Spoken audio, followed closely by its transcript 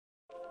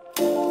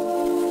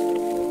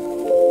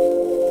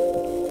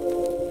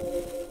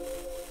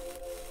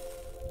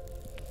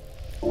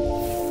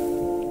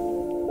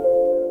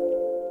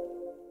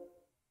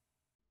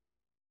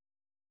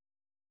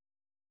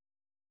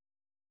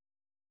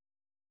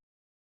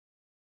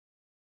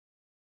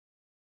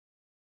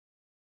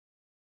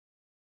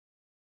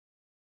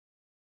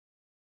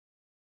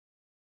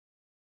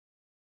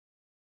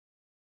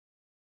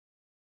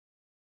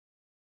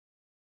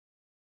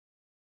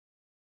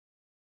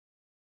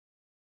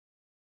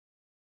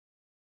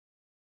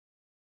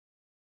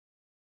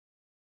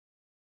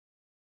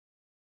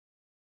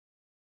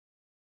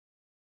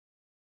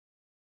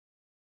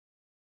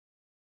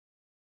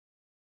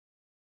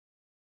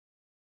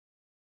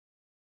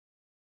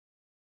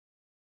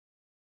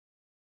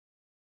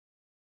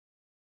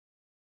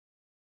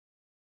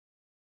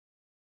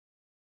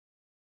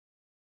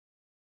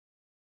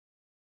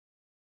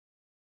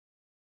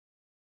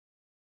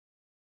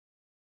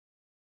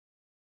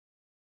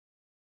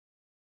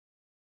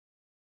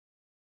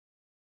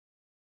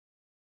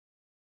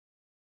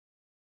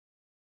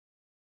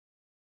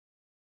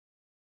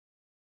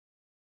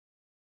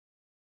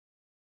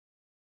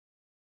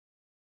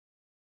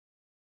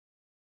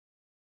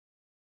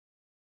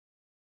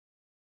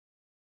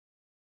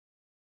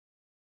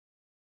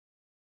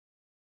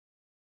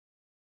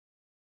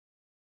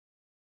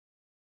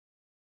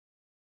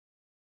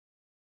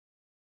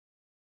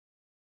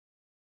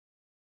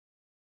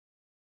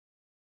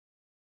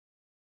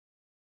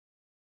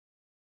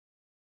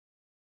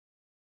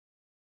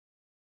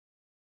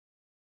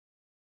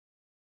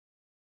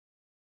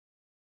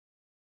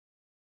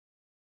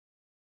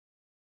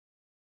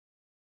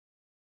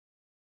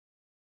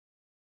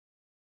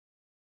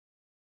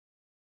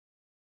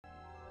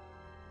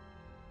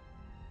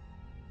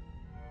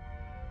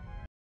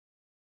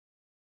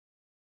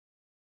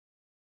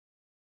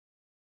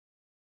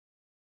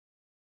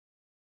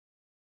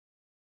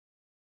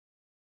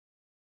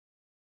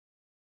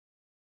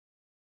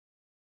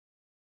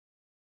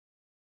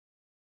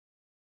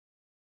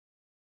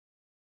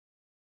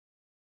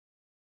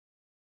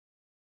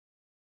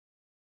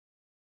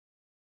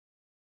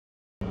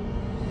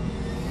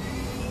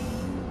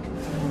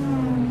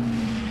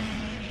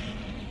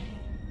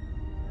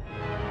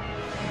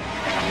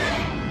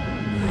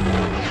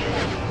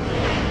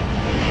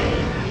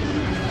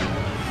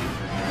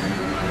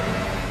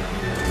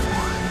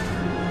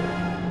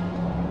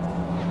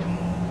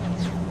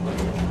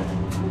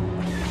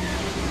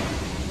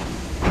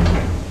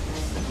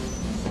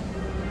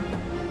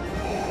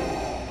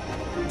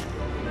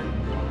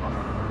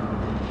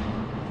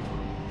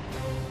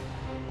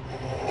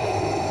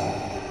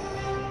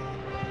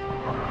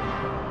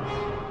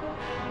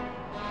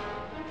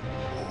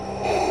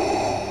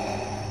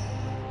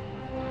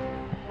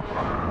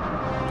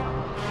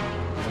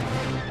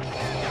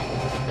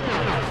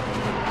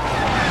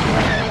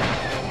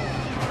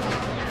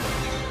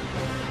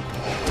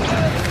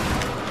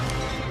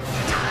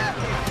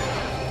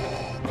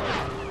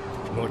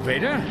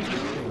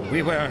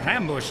We were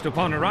ambushed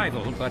upon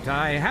arrival, but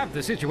I have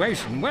the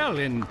situation well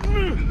in...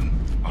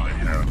 I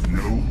have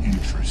no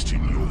interest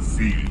in your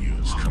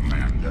failures,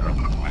 Commander.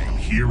 I am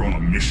here on a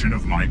mission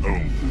of my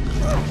own.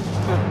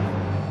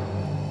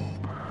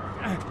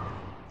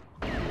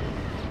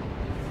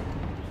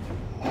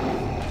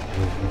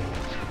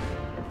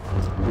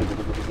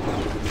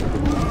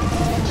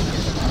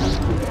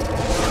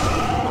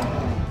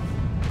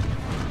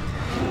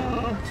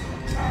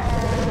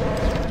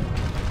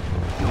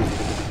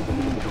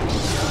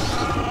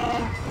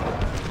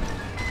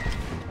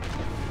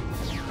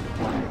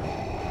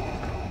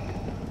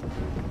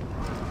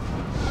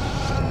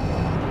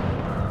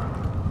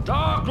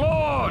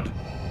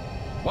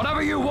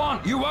 Whatever you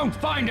want, you won't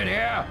find it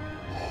here!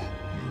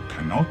 You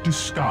cannot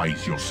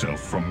disguise yourself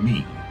from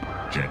me,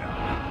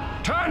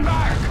 Jedi. Turn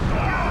back!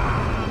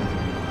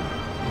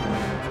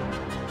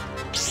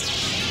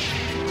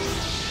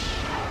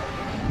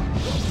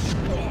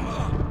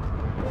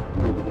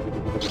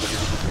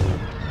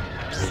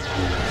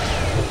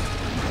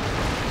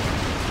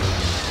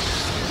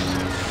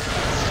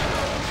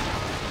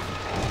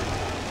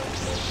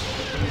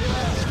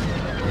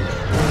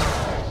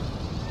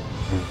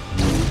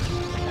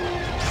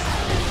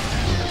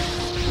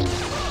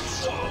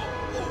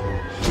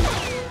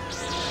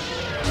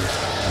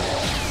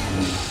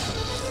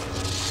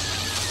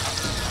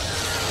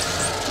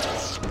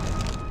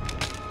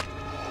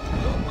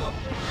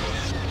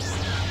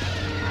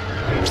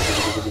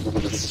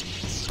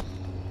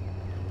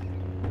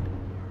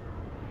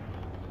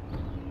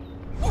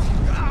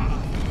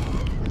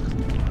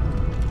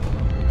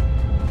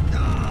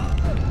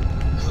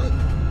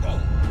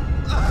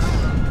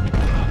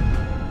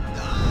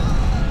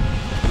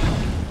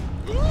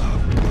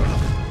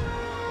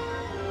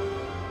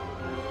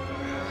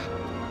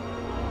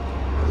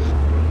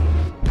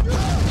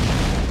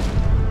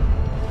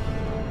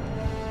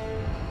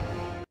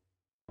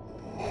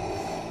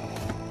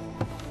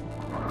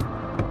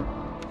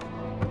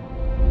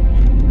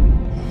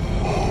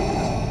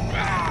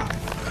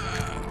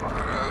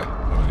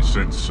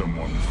 Sense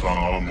someone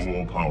far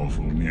more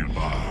powerful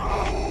nearby.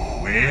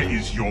 Where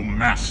is your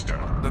master?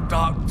 The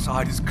dark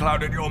side has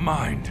clouded your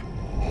mind.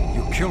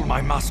 You killed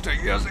my master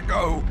years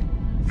ago.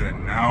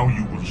 Then now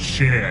you will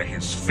share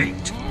his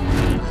fate.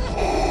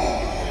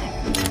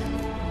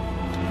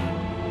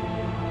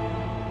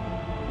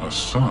 A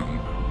son.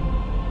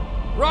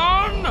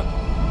 Run!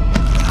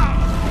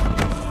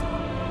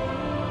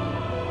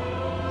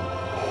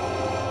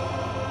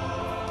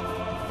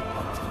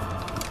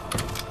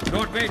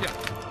 Lord Vader.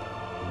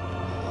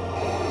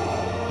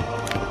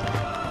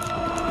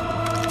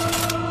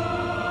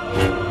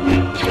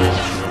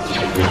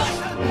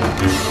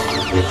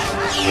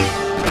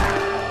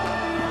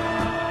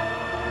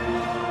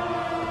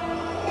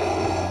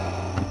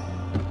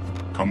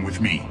 Come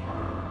with me.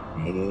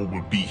 More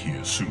will be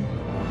here soon.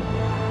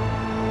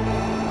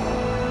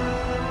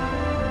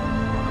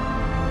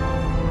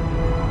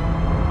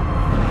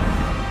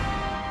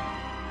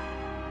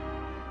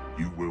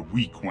 You were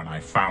weak when I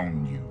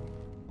found you.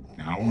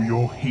 Now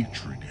your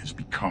hatred has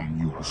become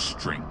your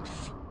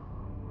strength.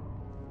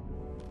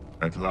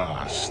 At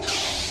last,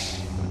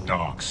 the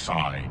dark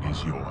side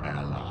is your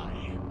ally.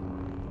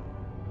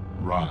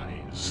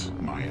 Rise,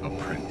 my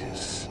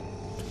apprentice.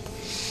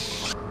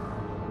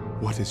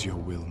 What is your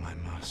will, my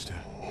master?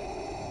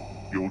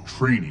 Your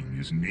training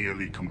is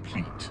nearly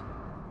complete.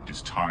 It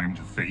is time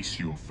to face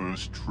your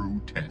first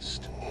true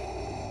test.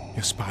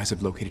 Your spies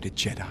have located a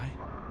Jedi?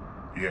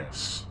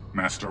 Yes,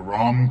 Master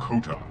Ram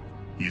Kota.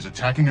 He is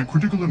attacking a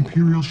critical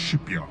Imperial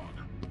shipyard.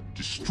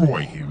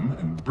 Destroy him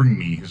and bring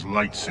me his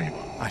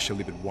lightsaber. I shall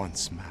leave at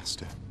once,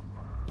 master.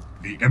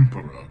 The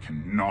Emperor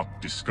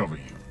cannot discover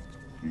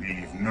you.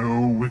 Leave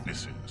no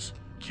witnesses.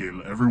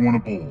 Kill everyone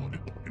aboard,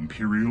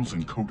 Imperials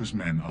and Kota's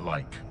men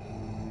alike.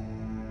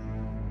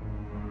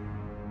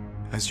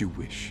 As you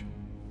wish,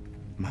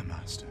 my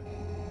master.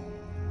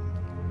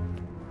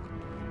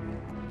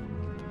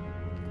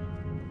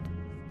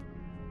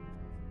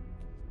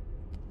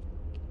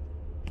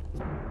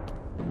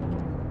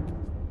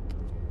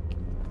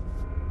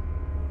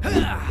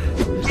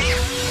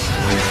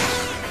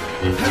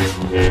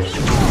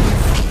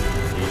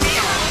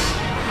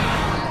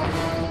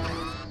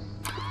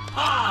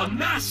 Ah,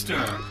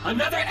 Master!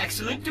 Another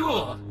excellent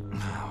duel!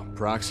 Oh,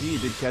 Proxy, you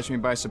did catch me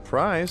by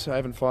surprise. I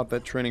haven't fought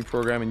that training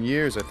program in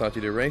years. I thought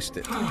you'd erased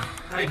it.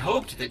 I'd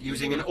hoped that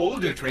using an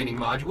older training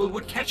module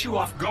would catch you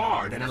off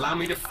guard and allow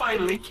me to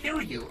finally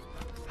kill you.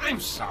 I'm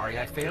sorry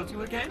I failed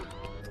you again.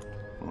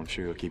 Well, I'm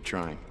sure you'll keep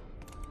trying.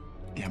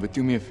 Yeah, but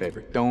do me a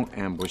favor. Don't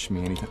ambush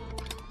me anytime.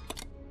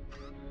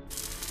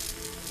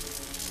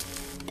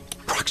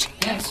 Proxy!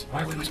 Yes,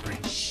 why are we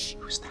whispering? Shh,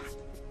 who's that?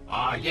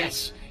 Ah,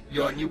 yes.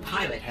 Your new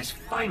pilot has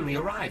finally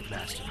arrived,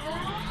 Master.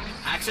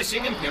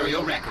 Accessing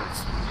Imperial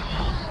records.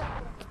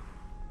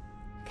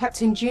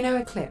 Captain Juno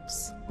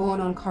Eclipse, born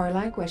on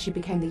Korrilag, where she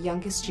became the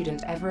youngest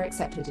student ever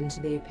accepted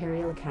into the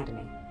Imperial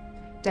Academy.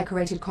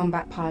 Decorated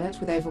combat pilot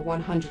with over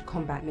 100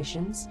 combat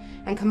missions,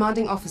 and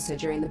commanding officer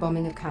during the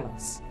bombing of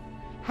Kalos.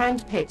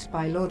 Handpicked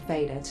by Lord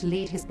Vader to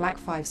lead his Black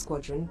 5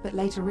 squadron, but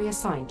later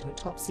reassigned to a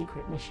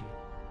top-secret mission.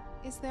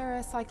 Is there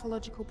a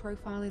psychological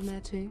profile in there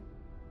too?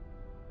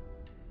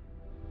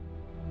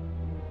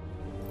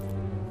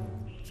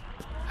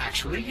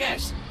 Actually,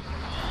 yes.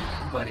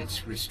 But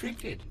it's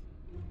restricted.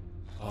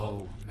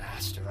 Oh,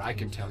 Master, I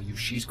can tell you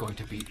she's going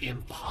to be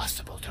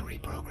impossible to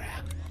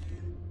reprogram.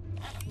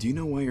 Do you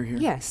know why you're here?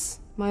 Yes.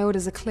 My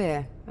orders are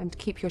clear. I'm to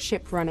keep your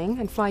ship running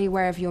and fly you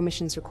wherever your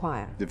missions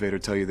require. Did Vader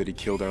tell you that he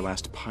killed our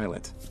last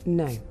pilot?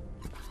 No.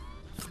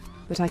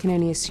 But I can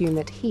only assume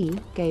that he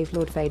gave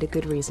Lord Vader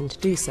good reason to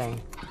do so.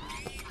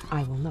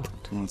 I will not.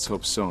 Well, let's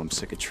hope so. I'm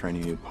sick of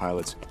training new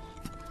pilots.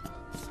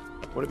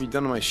 What have you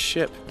done to my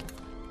ship?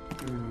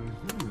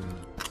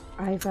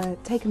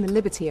 I've taken the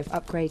liberty of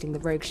upgrading the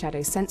Rogue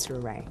Shadow sensor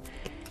array.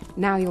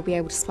 Now you'll be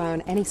able to spy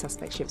on any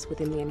suspect ships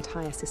within the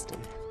entire system.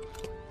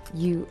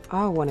 You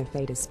are one of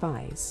Vader's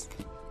spies.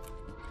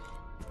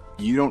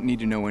 You don't need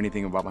to know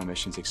anything about my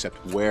missions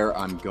except where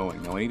I'm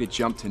going. Now I need to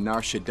jump to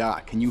Nar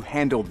Shaddaa. Can you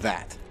handle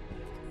that?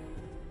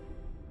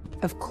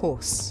 Of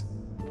course.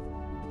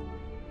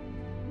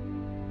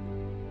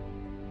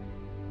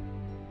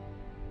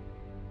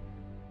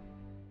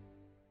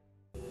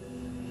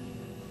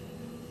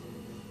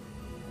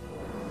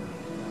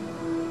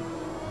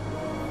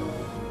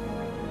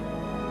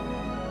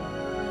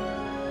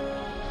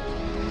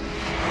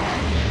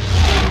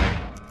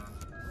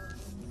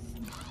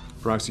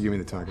 Proxy, give me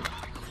the target.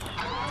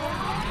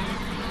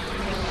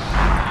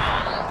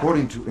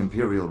 According to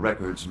Imperial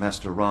records,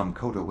 Master Ram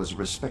Kota was a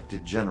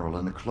respected general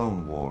in the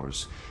Clone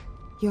Wars.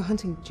 You're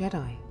hunting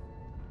Jedi.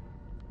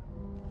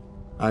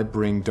 I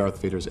bring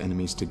Darth Vader's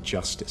enemies to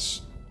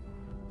justice.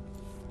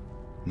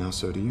 Now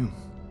so do you.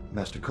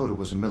 Master Kota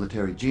was a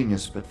military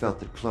genius, but felt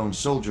that clone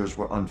soldiers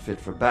were unfit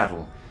for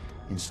battle.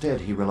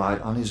 Instead, he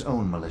relied on his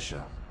own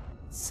militia.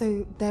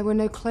 So there were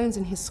no clones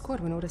in his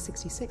squad when Order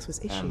 66 was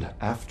issued? And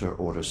after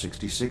Order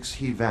 66,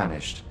 he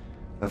vanished.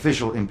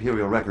 Official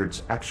Imperial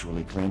records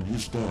actually claim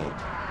he's dead.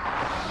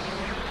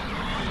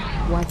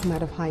 Why come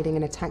out of hiding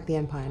and attack the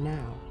Empire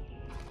now?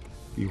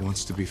 He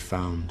wants to be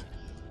found.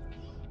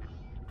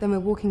 Then we're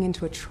walking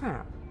into a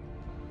trap.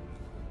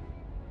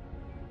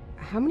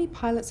 How many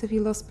pilots have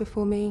you lost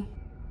before me?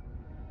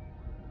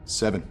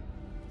 7.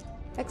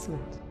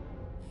 Excellent.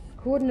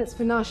 Coordinates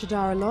for Nar Shaddaa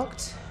are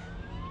locked.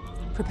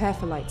 Prepare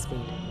for light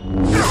speed.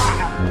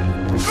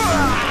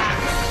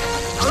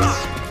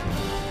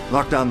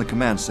 Lock down the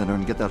command center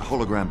and get that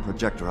hologram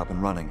projector up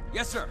and running.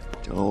 Yes, sir.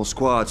 Tell all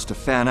squads to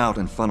fan out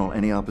and funnel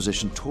any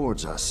opposition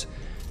towards us.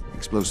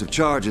 Explosive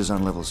charges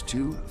on levels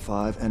 2,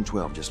 5, and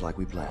 12, just like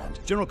we planned.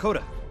 General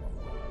Kota.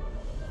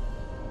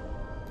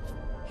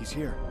 He's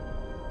here.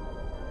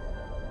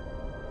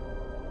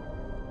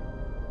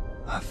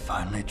 I've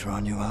finally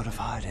drawn you out of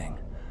hiding.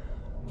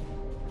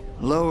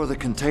 Lower the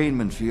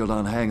containment field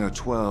on Hangar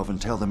 12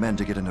 and tell the men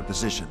to get into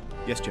position.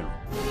 Yes, General.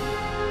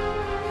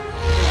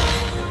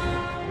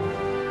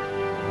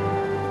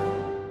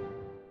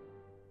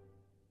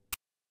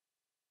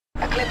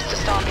 Eclipse to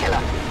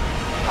Starkiller.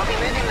 I'll be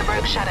moving the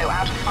Rogue Shadow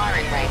out of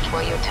firing range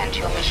while you attend to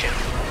your mission.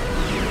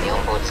 The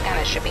onboard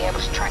scanners should be able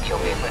to track your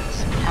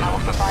movements, and I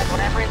will provide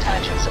whatever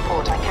intelligence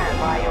support I can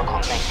via your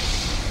comlink.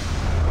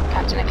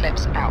 Captain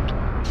Eclipse, out.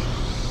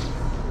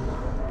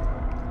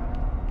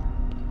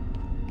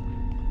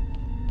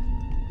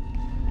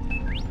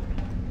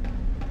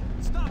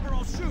 Stop or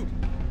I'll shoot!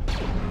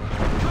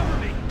 Cover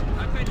me!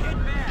 I've been hit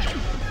bad!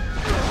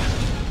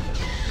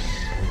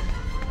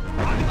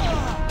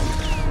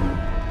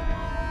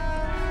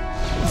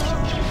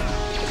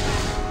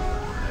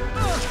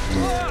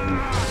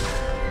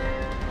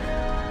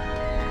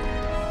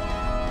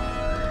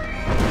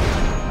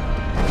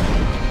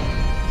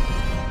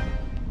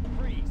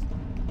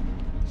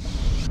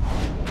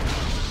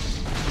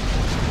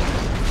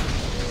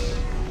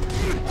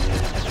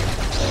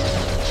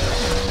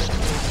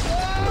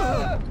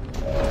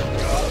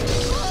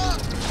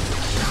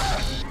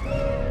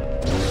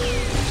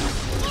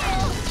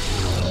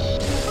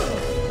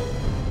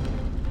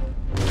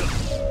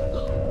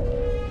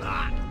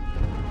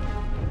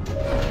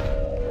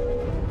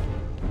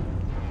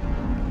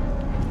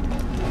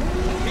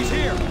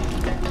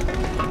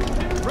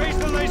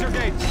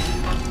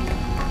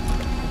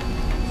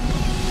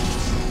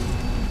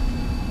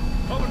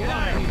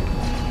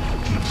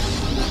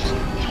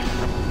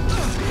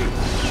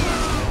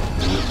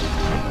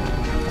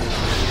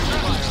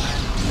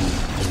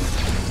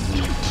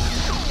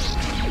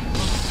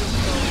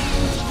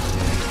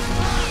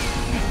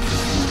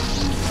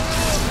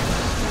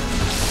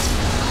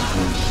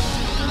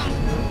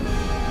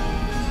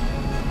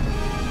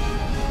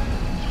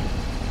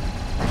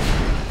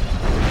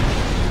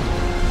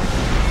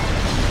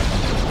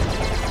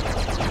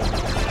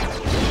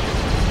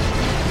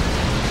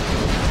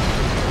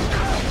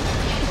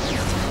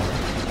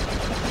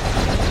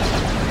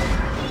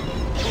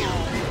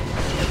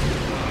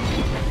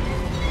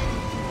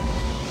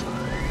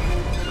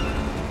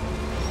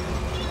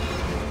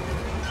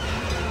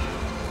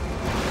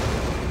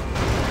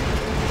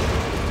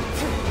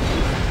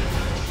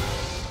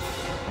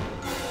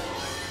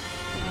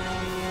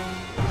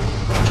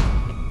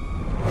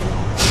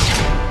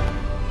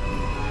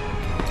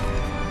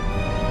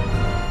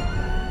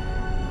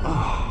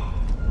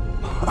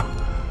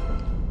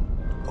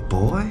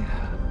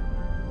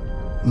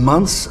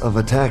 months of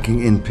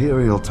attacking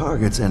Imperial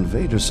targets and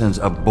Vader sends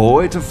a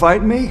boy to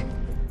fight me?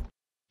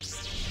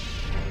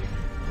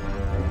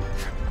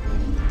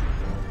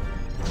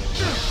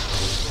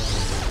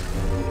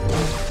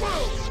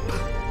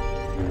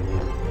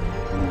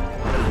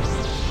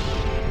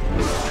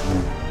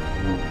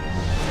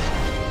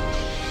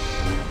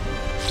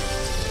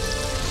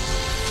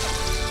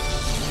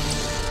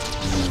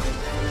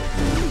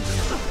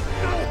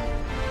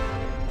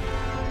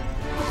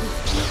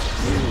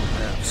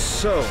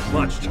 So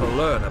much to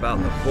learn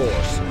about the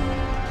Force.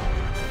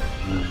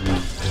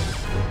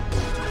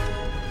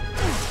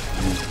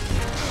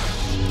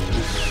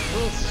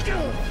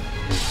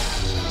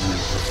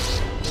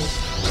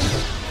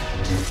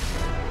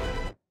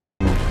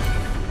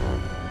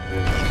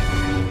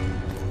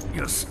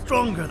 You're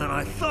stronger than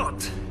I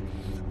thought,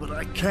 but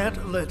I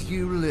can't let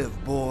you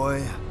live,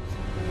 boy.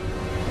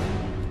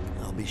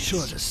 I'll be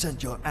sure to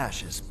send your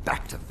ashes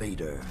back to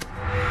Vader.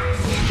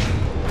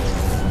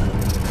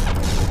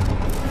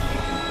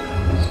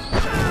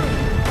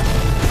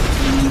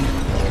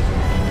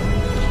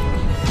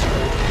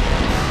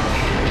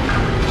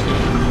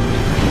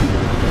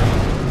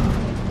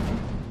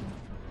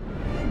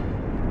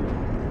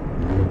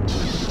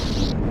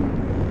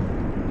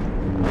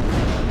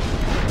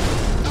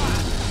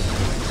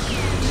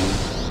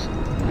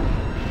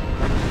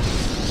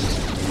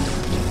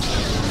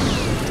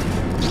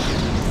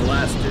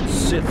 Blasted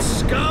Sith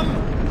scum!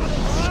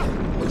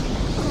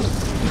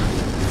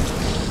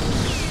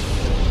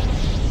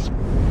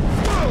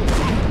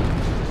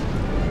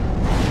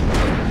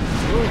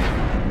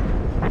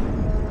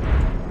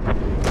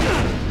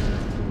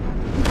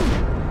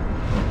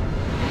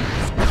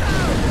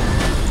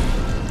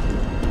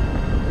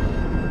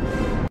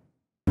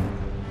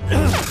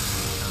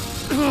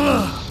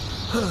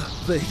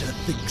 Vader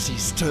thinks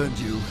he's turned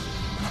you,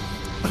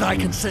 but I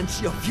can sense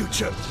your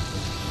future.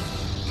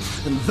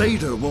 And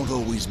Vader won't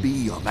always be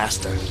your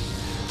master.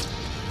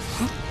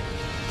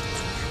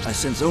 I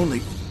sense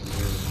only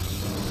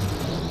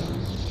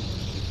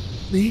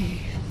me.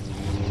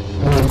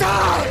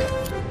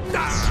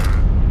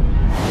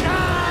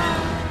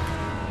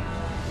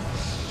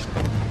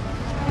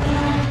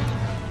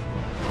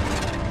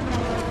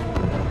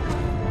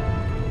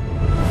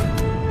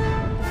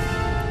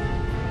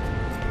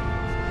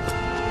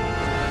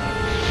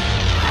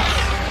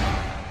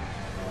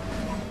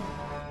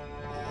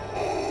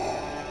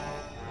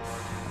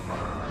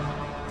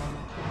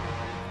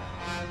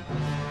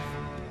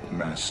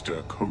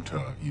 Master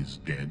Kota is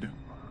dead.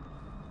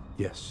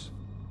 Yes.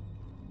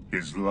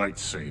 His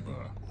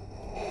lightsaber.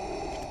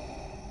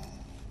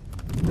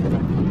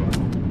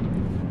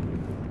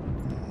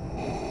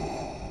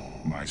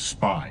 My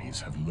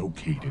spies have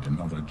located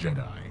another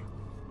Jedi.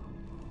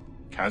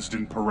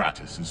 Kasdan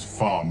Paratus is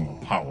far more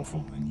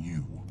powerful than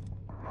you.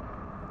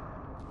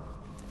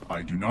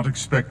 I do not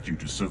expect you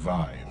to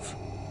survive.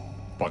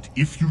 But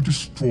if you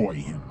destroy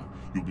him,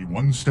 you'll be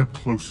one step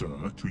closer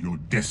to your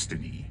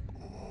destiny.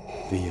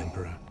 The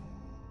Emperor.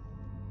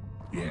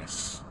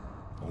 Yes.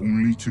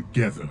 Only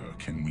together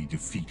can we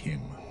defeat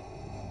him.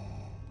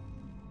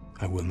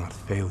 I will not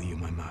fail you,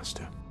 my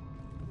master.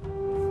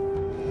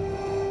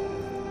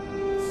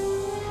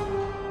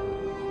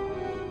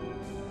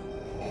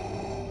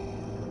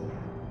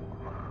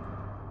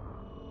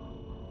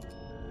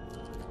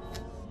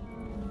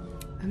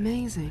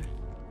 Amazing.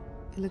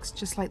 It looks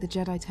just like the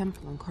Jedi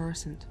Temple on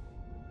Coruscant.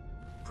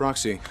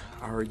 Proxy,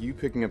 are you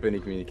picking up any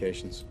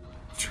communications?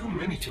 Too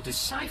many to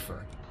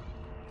decipher.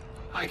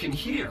 I can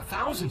hear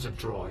thousands of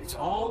droids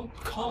all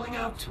calling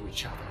out to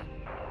each other.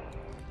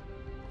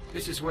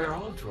 This is where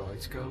all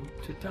droids go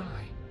to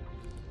die.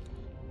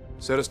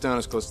 Set us down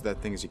as close to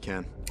that thing as you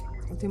can.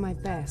 I'll do my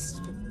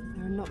best, but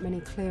there are not many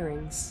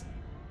clearings.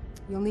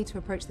 You'll need to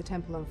approach the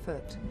temple on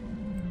foot.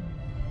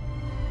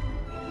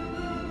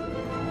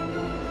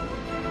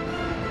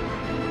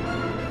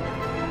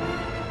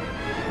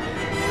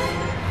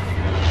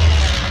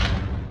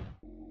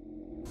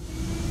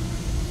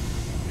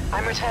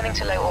 I'm returning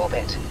to low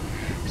orbit.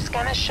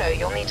 Scanners show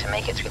you'll need to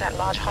make it through that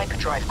large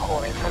hyperdrive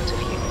core in front of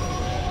you.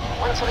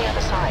 Once on the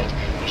other side,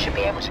 you should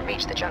be able to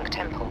reach the junk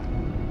temple.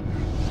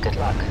 Good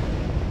luck.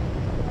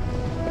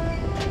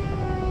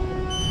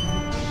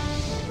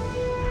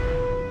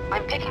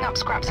 I'm picking up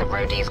scraps of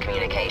Rhodey's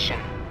communication.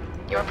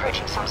 You're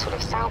approaching some sort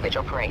of salvage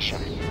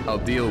operation. I'll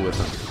deal with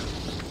them.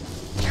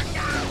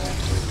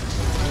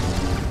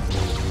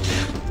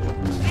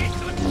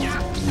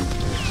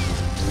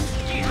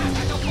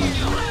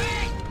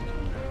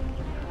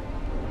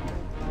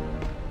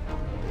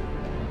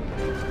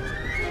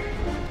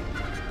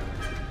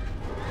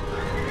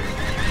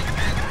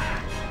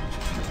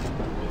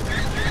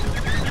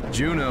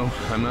 Juno,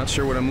 I'm not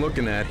sure what I'm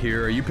looking at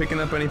here. Are you picking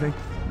up anything?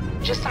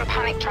 Just some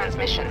panic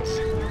transmissions.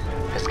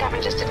 The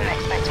scavengers didn't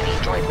expect any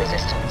droid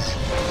resistance.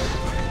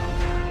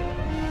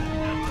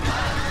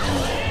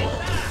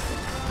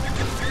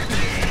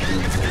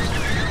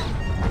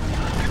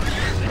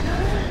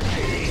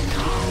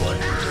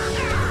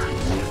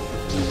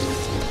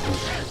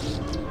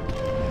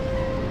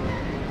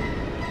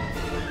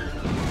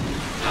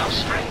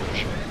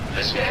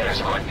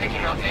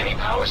 out any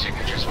power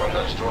signatures from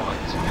those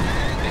droids.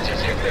 It's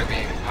as if they're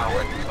being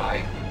powered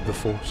by The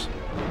Force.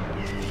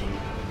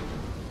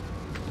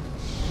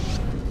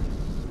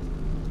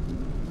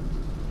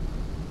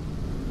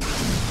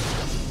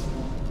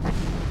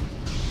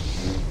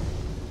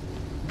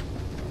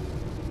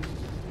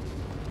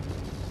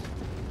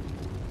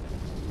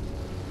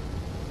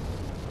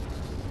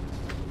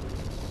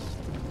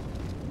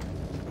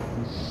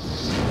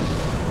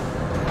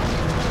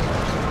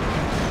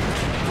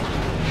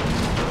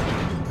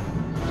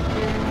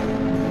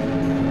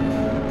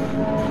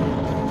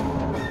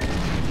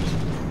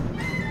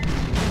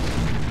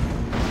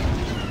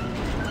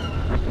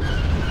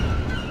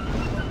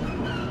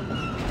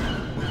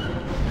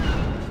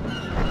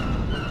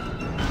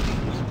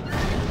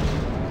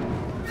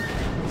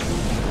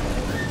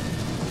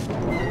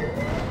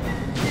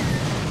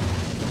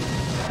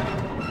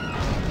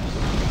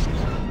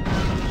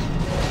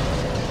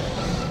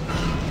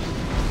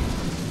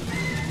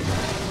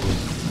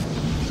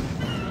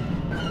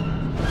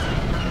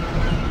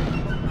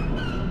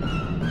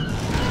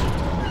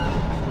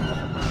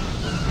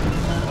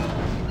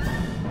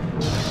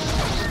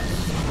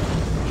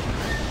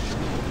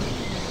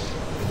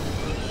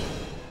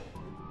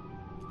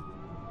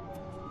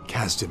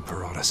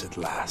 Imperatus at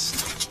last.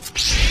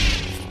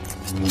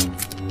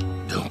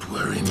 Don't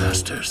worry,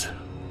 Masters.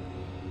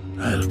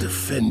 I'll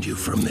defend you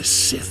from this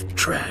Sith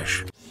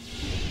trash.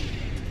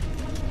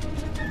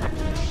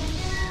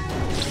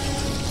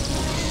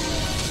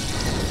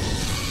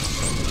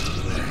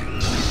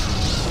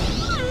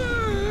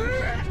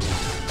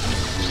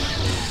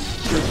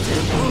 The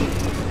temple!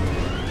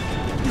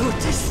 You're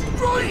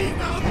destroying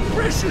our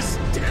precious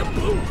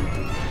temple!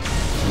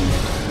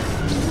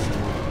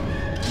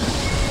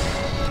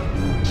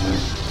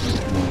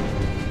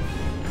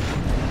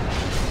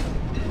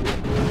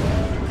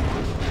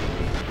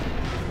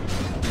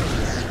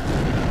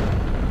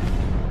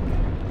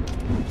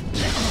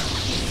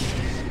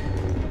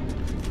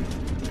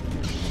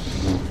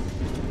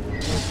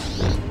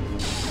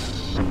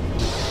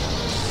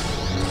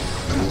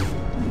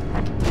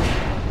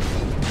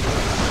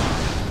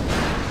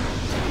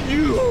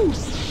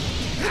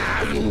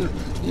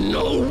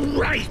 No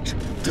right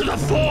to the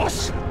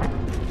Force!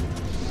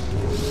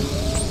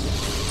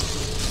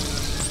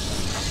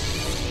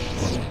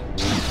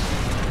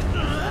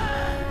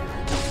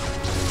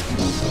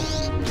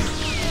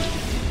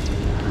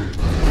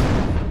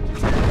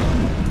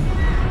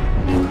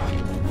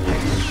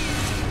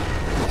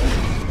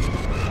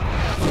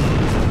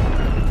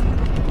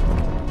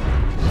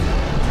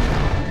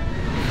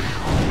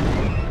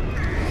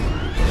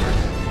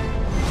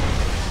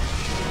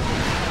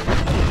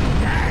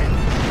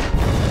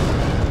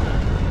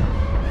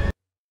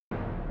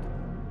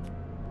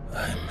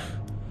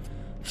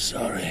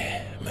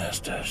 Sorry,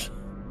 Masters.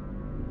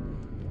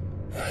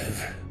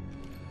 I've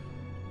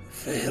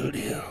failed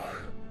you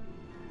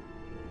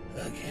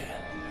again.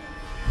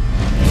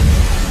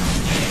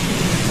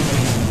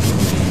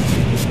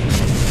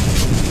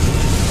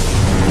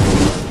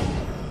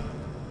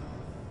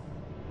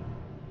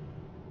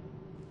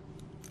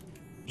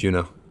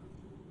 Juno,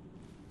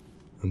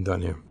 I'm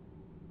done here.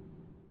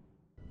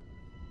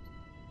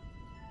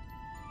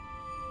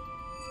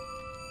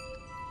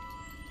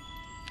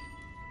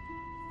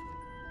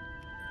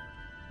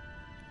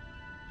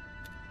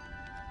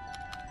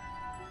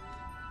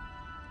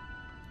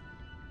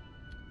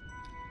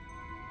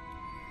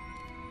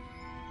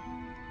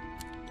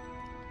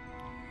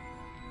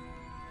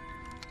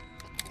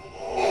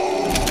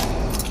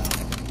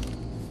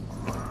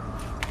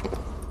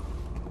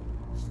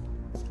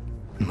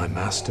 My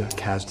master,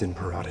 Kashyyyk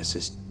Imperatus,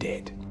 is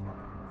dead.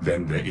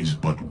 Then there is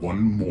but one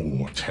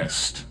more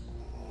test.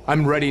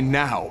 I'm ready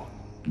now.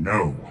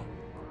 No.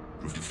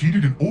 You've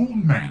defeated an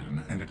old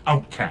man and an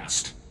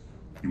outcast.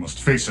 You must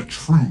face a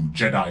true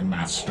Jedi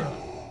Master.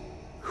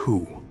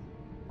 Who?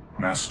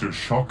 Master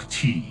Shaak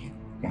Ti,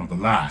 one of the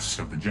last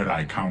of the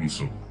Jedi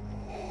Council.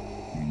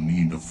 You'll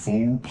need the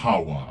full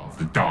power of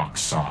the dark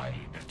side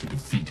to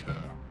defeat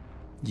her.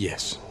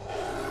 Yes,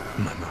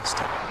 my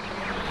master.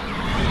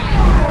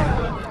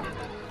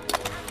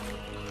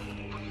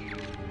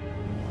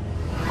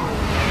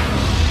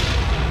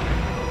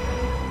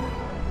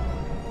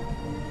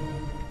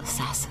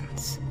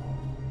 Assassins.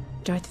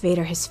 Darth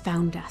Vader has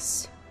found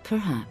us.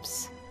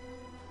 Perhaps.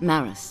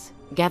 Maris,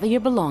 gather your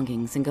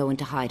belongings and go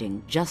into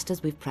hiding, just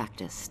as we've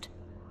practiced.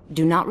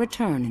 Do not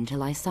return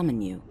until I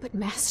summon you. But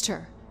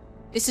Master,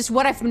 this is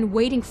what I've been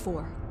waiting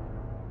for.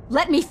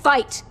 Let me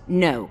fight!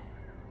 No.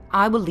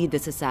 I will lead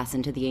this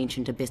assassin to the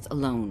ancient abyss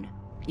alone.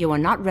 You are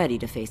not ready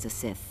to face a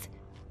Sith.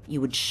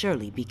 You would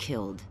surely be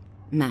killed.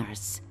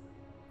 Maris,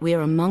 we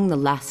are among the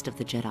last of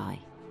the Jedi.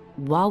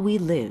 While we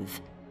live,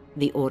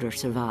 the Order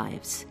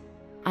survives.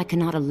 I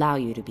cannot allow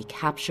you to be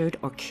captured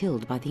or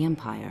killed by the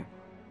Empire.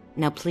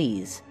 Now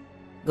please,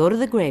 go to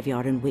the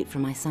graveyard and wait for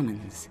my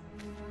summons.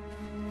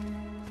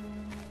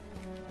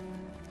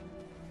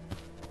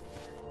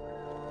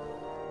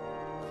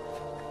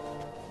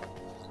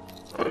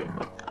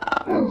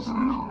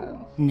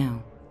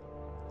 No,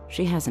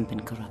 she hasn't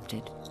been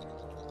corrupted.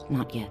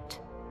 Not yet.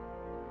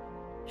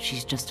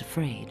 She's just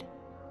afraid.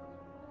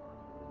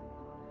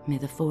 May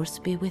the Force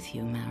be with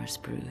you, Maris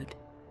Brood.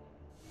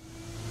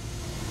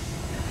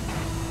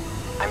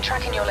 I'm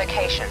tracking your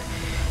location.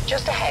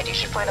 Just ahead, you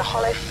should find a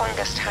hollow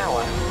fungus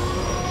tower.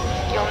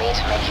 You'll need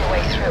to make your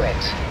way through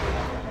it.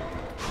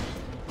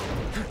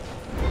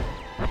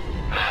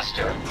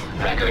 Master,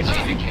 records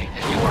indicate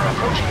that you are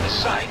approaching the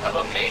site of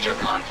a major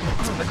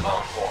conflict in the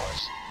Clone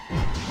Wars.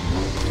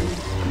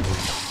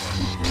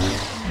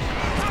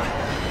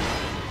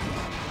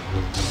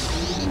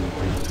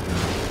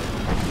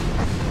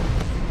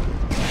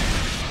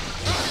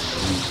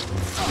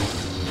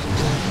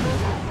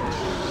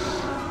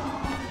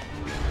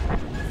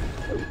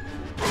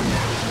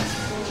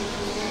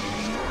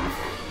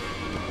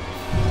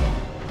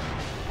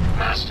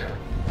 Master,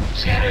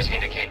 scanners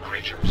indicate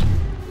creatures.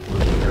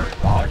 Very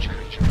large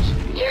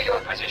creatures. Near your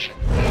position.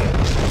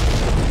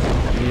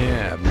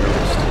 Yeah, I've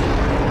noticed.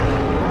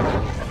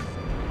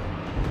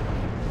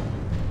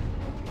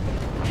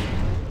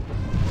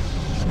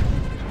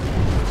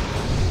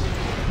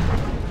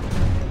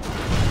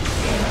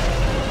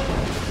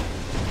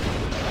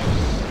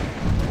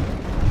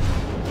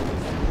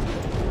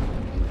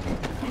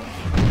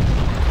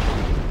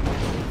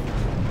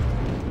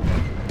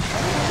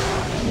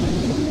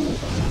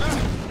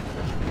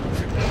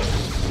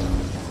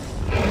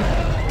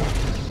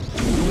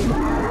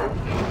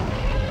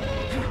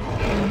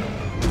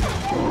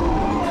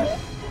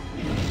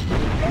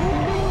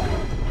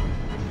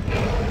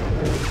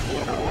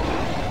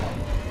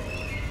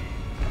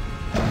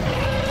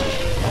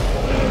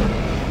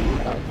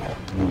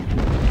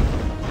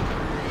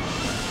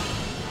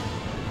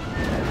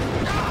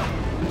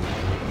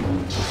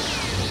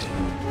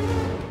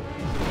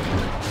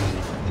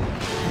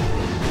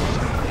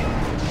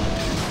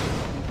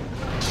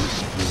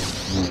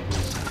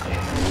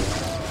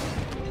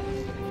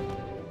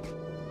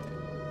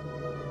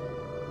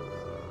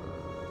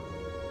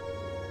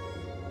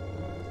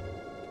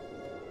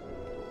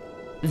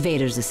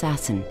 Vader's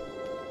assassin.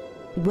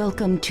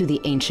 Welcome to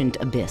the ancient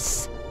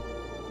abyss.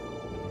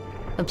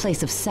 A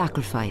place of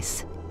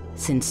sacrifice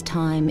since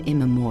time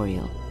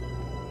immemorial.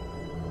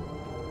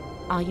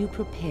 Are you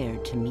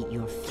prepared to meet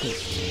your fate?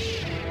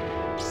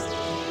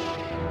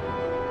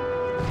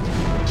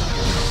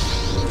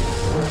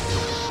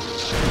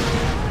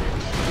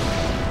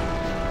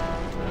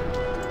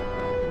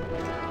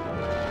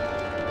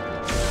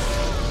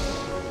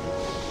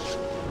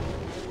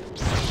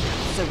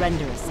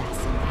 Surrender, assassin.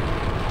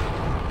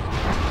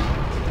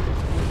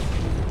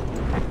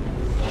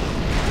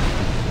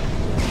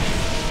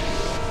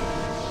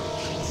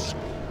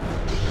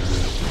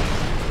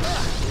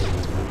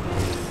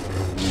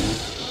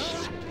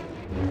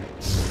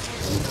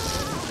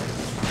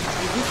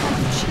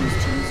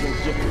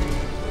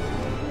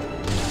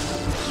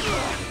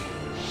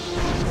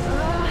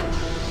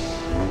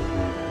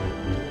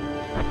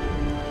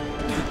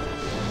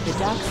 The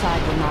dark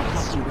side will not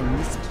help you in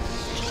this purge.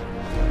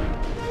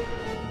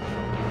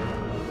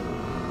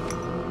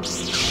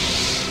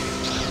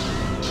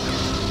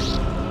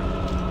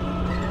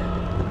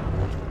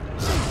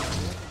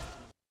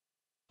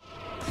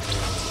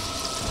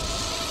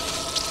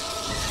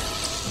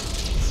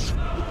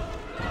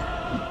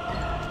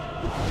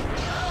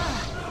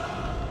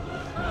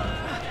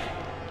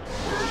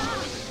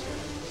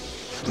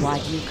 Why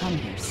do you come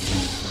here,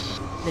 Sith?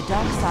 The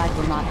dark side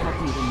will not help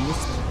you in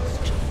this purge.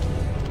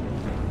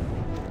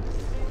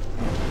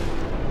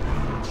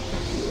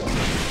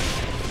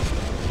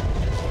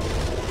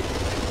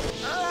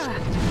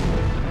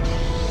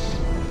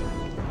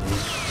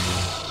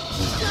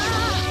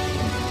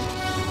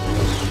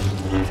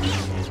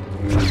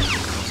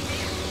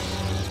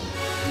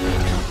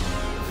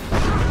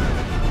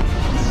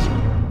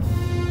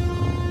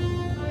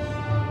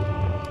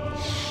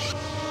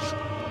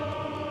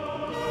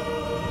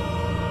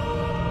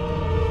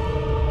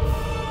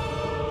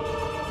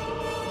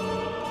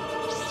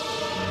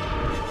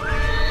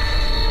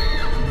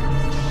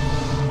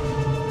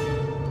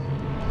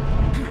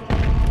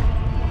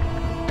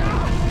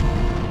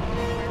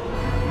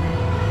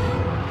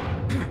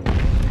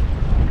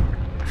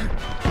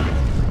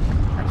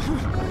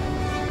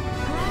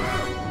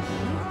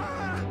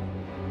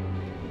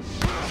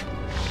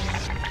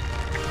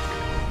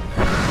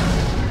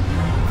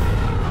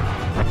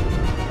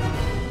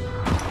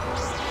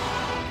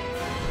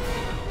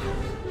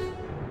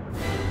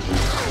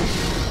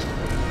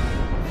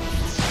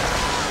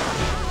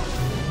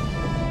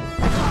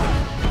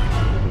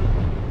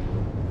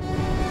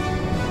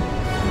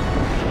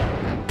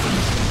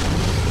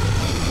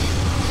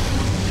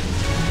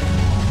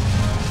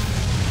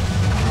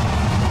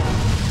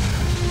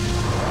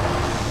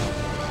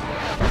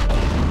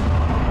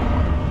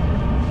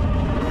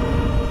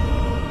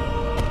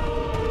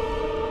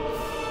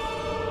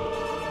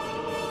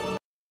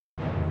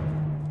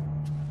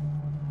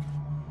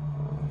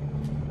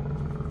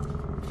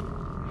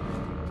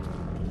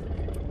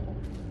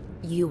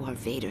 You are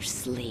Vader's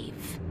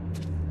slave,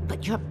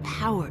 but your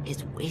power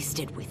is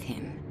wasted with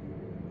him.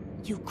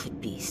 You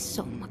could be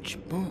so much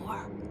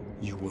more.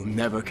 You will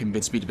never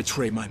convince me to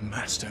betray my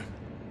master.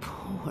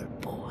 Poor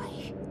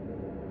boy.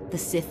 The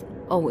Sith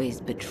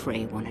always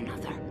betray one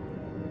another.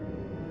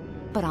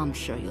 But I'm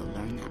sure you'll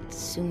learn that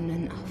soon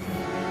enough.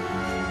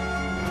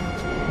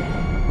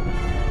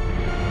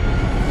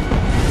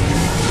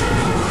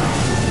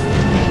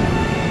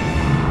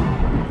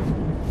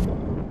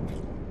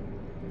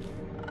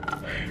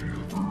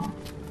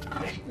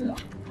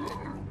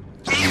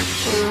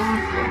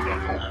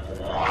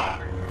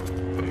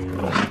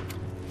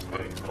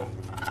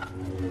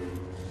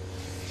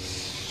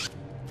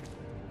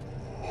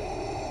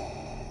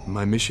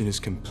 My mission is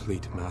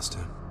complete,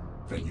 Master.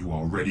 Then you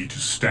are ready to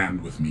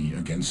stand with me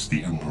against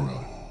the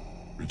Emperor.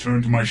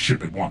 Return to my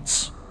ship at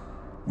once.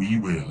 We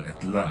will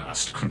at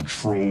last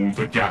control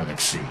the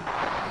galaxy.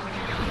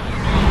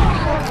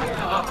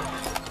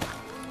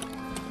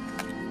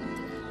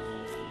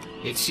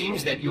 It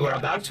seems that you are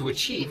about to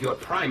achieve your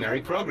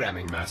primary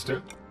programming,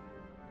 Master.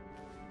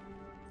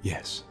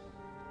 Yes.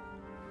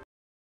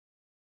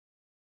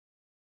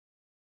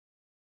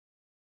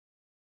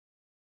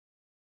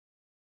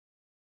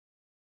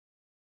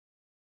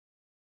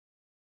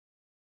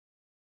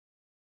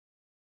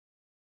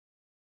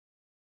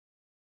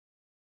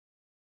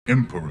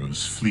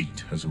 Emperor's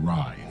fleet has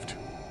arrived.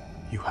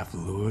 You have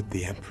lured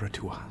the Emperor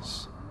to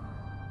us.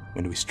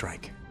 When do we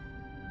strike?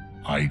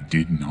 I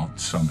did not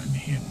summon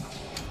him.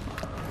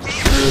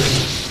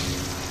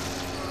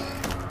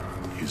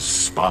 His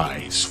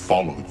spies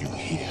followed you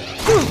here.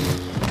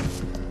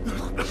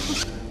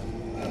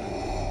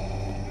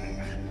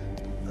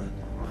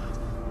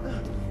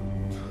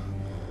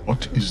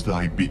 What is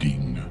thy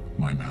bidding,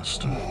 my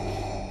master?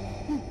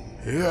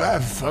 You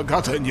have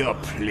forgotten your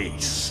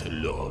place,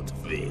 Lord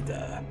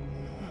Vader.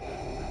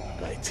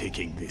 By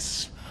taking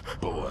this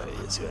boy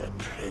as your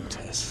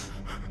apprentice,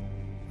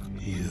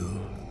 you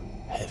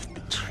have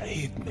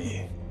betrayed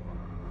me.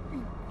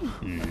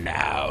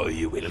 Now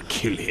you will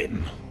kill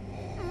him,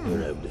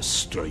 or I will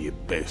destroy you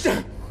both.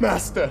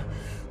 Master,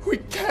 we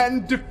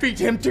can defeat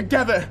him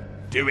together!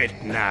 Do it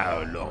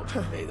now, Lord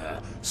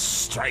Vader.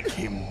 Strike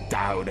him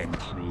down and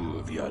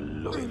prove your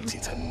loyalty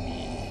to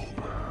me.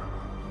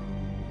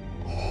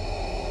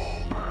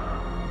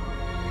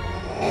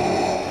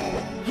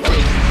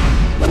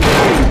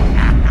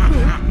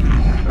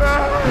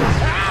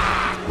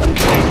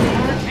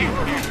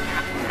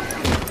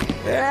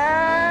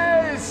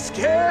 Yes,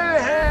 kill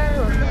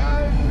him,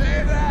 Lord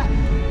Vader!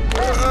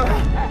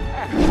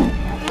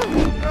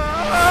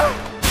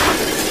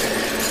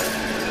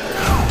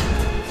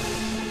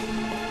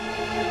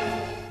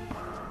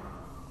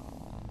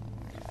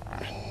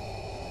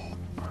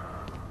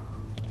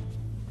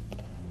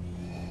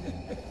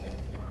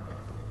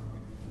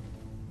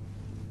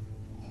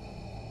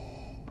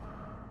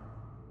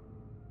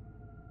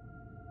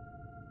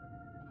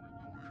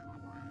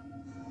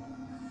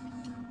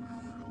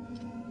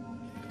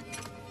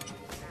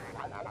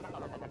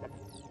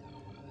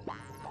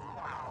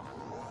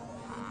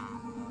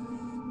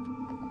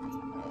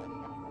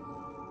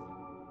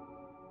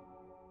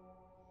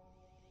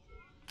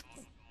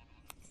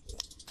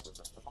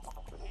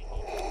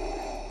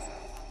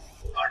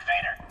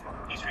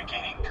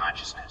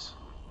 consciousness.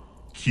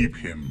 Keep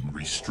him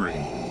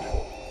restrained.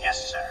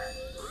 Yes, sir.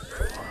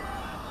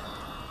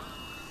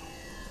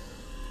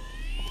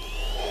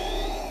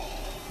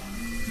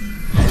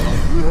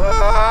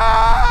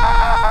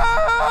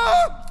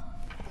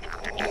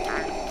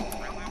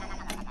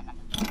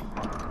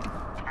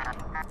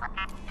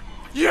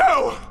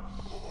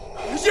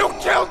 You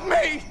killed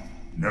me!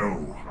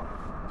 No.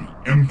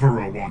 The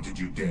Emperor wanted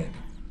you dead.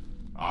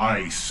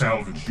 I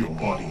salvaged your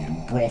body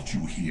and brought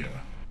you here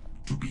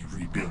to be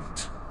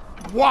rebuilt.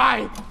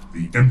 Why?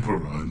 The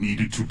Emperor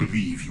needed to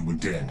believe you were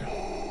dead.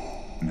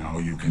 Now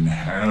you can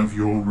have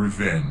your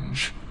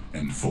revenge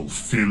and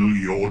fulfill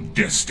your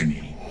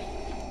destiny.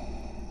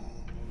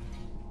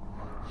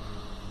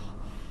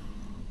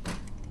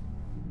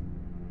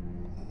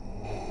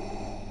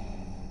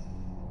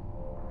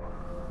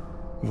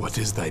 What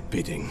is thy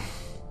bidding,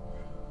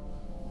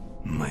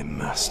 my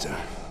master?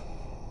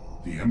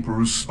 The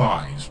Emperor's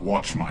spies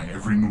watch my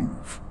every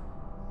move.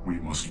 We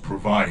must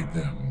provide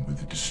them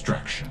with a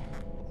distraction.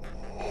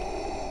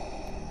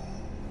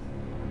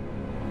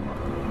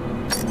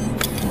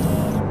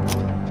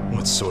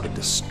 What sort of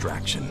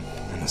distraction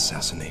and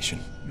assassination?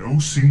 No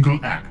single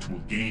act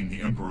will gain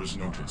the Emperor's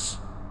notice.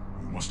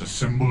 You must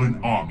assemble an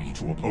army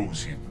to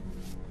oppose him.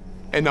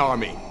 An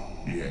army?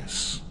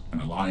 Yes,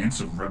 an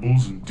alliance of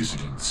rebels and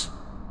dissidents.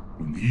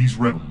 When these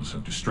rebels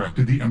have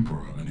distracted the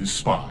Emperor and his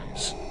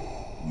spies,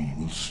 we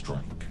will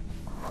strike.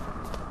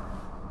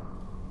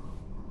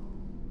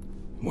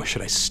 Where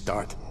should I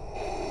start?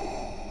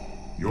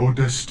 Your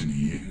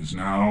destiny is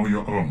now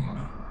your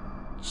own.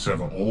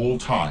 Sever all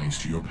ties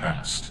to your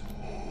past.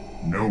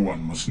 No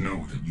one must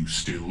know that you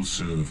still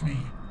serve me.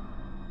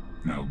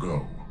 Now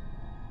go,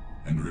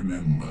 and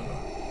remember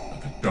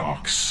that the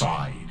dark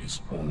side is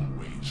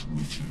always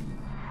with you.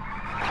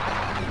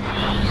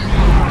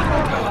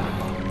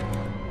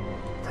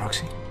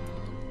 Proxy?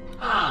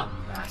 Ah,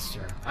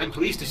 Master. I'm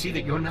pleased to see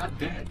that you're not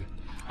dead.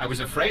 I was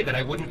afraid that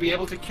I wouldn't be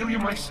able to kill you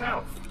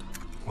myself.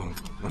 Well,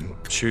 I'm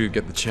sure you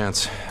get the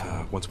chance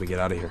once we get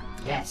out of here.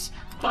 Yes,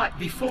 but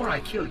before I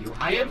kill you,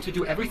 I am to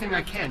do everything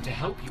I can to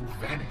help you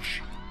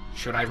vanish.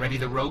 Should I ready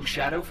the Rogue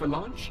Shadow for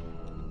launch?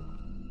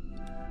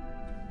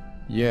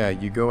 Yeah,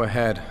 you go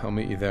ahead. I'll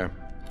meet you there.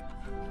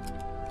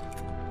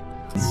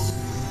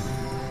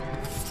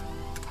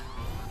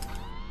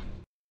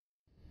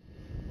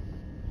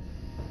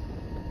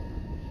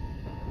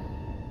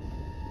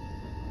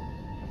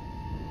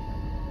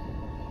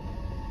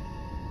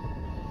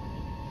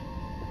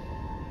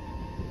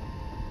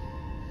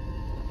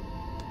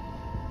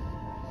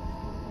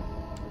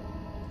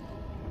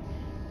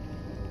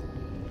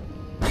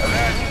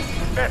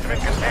 Specimen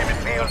containment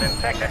field in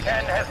Sector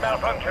 10 has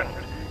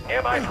malfunctioned.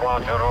 Nearby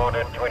squads are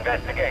ordered to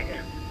investigate.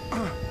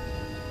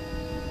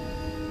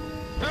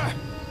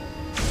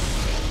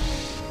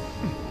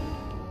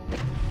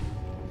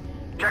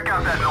 Check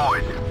out that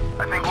noise.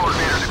 I think Lord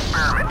Vader's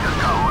experiment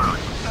just got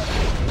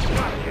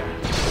loose.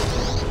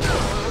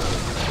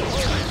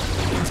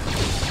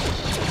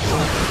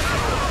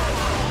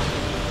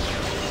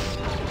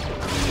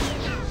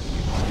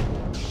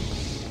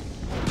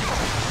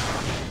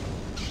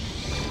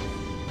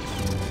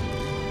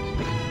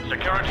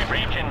 Security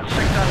breach in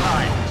Sector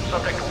 9.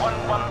 Subject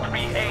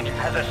 1138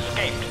 has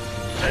escaped.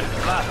 Send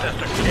blasters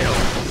to kill.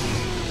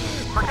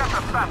 Forget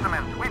the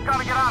specimens. We've got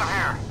to get out of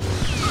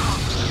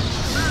here.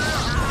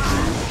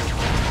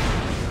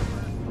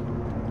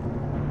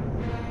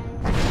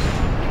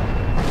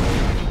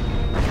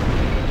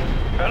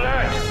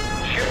 Alert!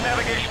 Ship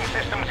navigation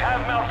systems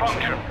have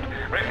malfunctioned.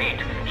 Repeat,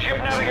 ship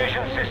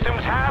navigation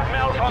systems have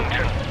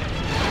malfunctioned.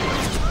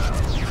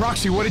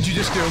 Proxy, what did you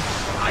just do?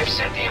 I've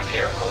sent the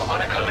Imperial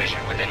on a collision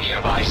with a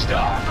nearby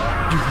star.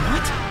 You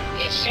what?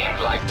 It seemed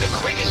like the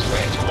quickest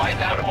way to wipe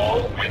out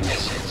all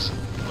witnesses.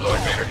 Lord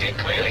Vader did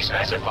clearly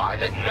specify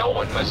that no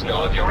one must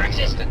know of your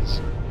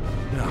existence.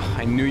 Oh,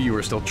 I knew you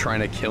were still trying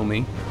to kill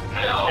me.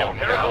 No,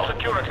 Imperial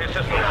security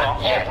systems are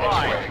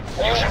offline.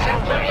 You should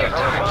have plenty of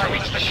time to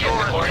reach the ship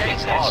before it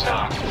hits that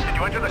star. Did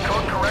you enter the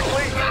code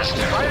correctly?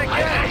 Master, Try it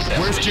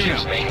again. Where's the Juno?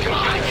 ship's main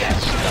command.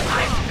 Yes,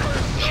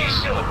 she's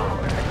still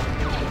aboard.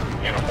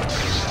 In a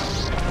holding cell.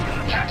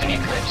 Captain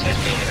Eclipse has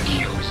been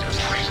accused of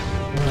treason.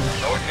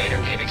 Lord Vader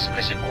gave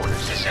explicit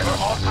orders to sever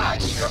all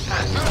ties to your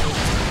past.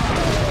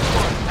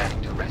 We're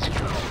planning to rescue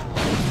you.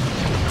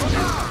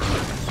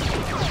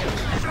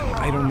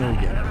 I don't know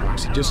yet,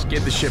 Proxy. Just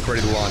get the ship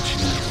ready to launch.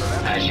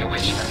 As you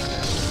wish, Master.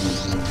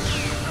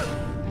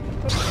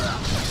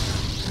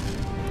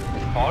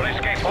 All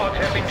escape pods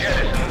have been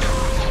jettisoned.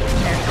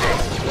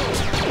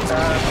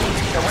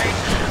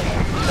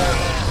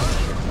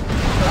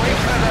 Await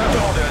further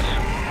orders.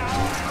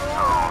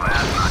 Oh,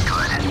 that's not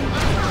good.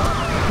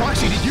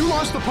 Proxy, did you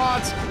launch the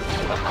pods?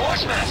 Of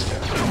course, Master.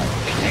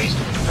 It tastes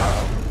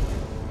thorough.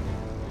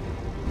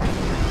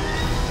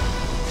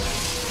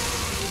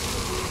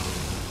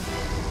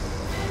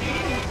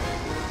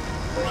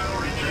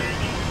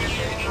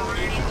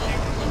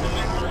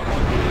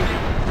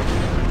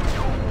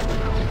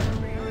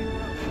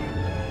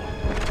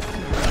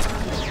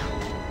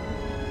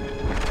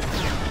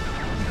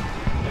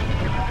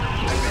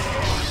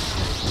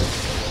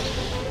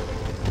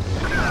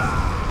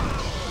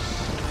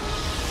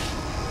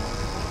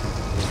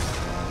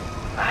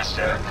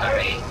 Master,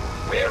 hurry!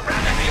 We're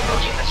rapidly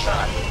approaching the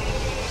sun.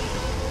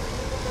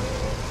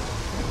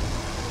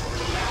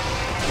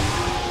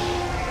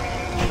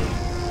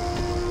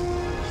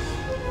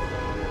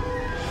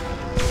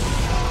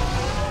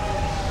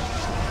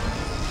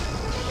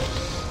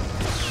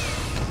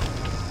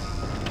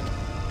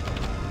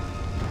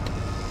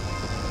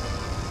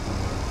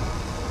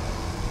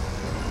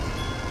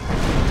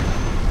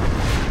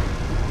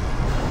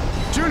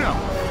 Juno!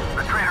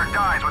 The traitor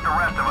dies with the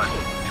rest of us.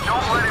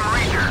 Don't let him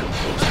reach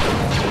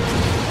her.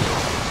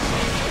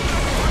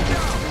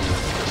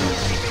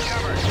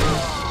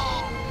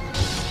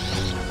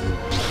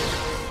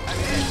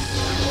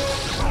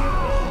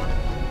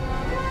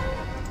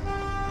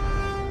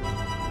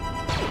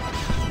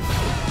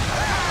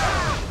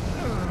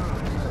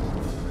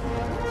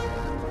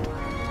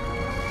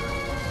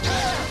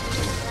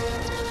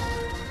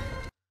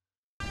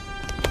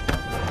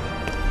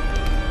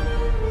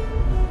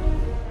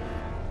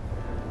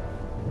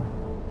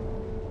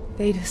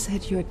 Vader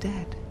said you're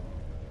dead.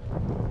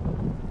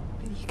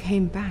 But you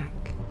came back.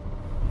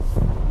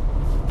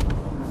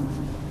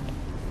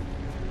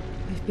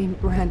 I've been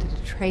branded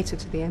a traitor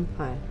to the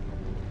Empire.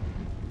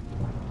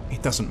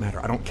 It doesn't matter.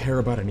 I don't care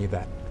about any of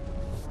that.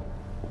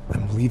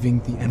 I'm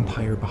leaving the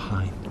Empire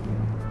behind.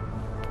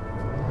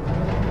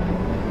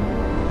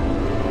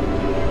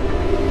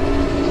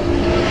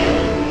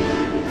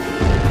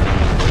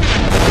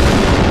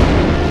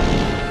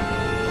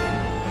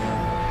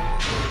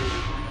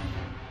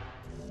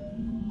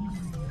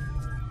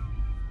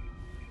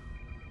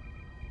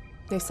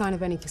 No sign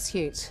of any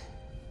Kashyyyk.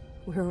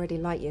 We're already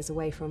light years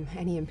away from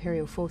any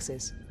Imperial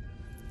forces.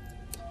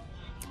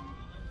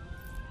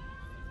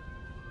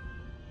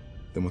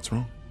 Then what's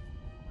wrong?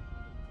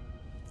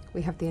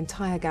 We have the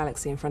entire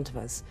galaxy in front of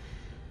us.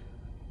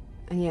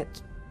 And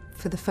yet,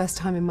 for the first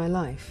time in my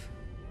life,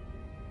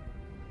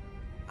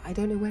 I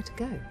don't know where to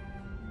go.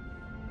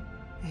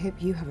 I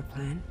hope you have a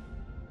plan.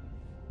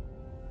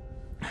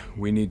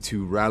 We need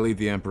to rally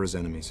the Emperor's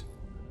enemies.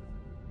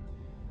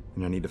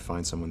 And I need to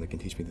find someone that can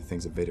teach me the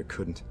things that Vader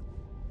couldn't.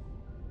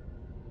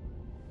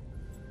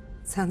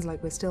 Sounds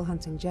like we're still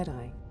hunting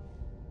Jedi.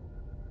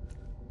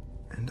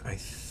 And I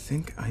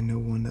think I know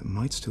one that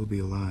might still be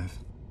alive.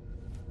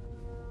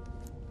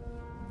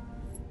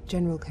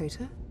 General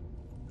Kota?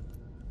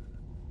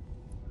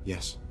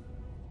 Yes.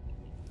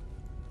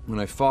 When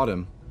I fought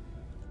him,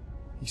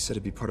 he said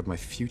it'd be part of my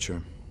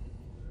future.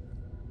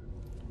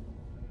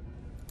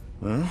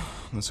 Well,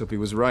 let's hope he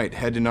was right.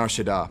 Head to Nar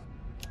Shaddaa.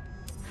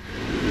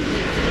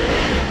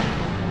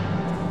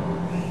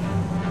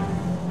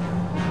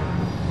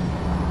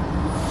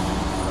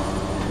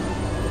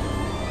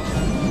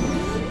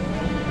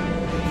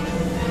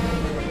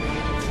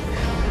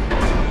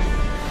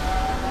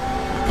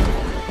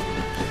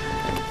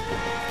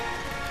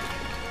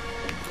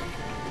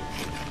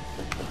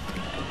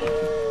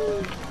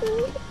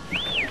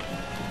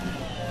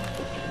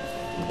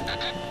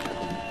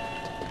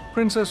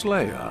 Princess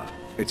Leia,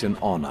 it's an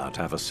honor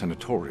to have a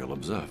senatorial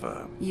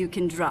observer. You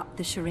can drop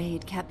the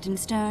charade, Captain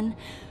Stern.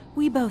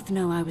 We both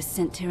know I was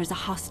sent here as a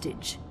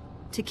hostage,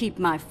 to keep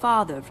my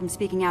father from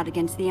speaking out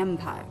against the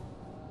Empire.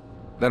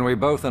 Then we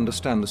both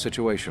understand the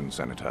situation,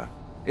 Senator.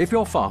 If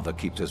your father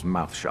keeps his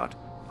mouth shut,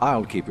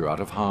 I'll keep you out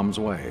of harm's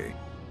way.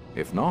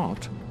 If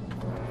not,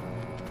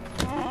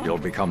 you'll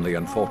become the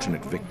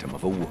unfortunate victim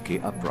of a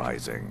Wookiee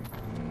uprising.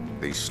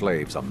 These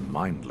slaves are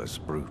mindless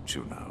brutes,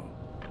 you know.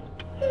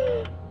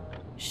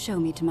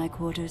 Show me to my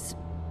quarters.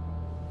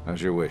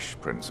 As you wish,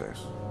 Princess.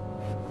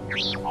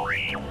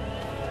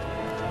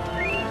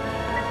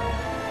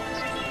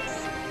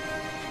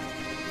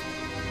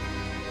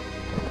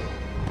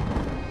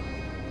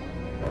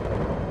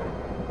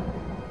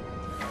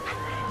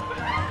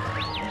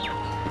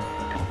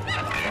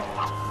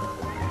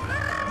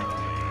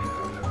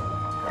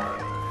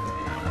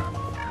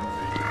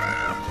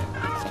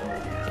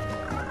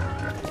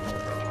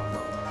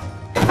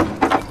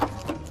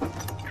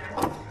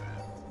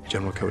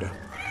 General Kota.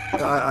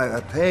 I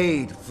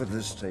paid for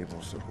this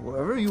table, so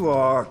whoever you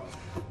are,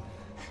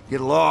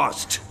 get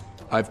lost.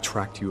 I've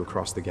tracked you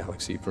across the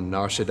galaxy, from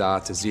Nar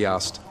Shaddaa to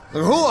Zeost.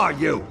 Who are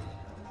you?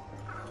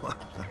 A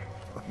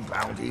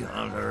bounty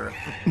hunter?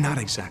 Not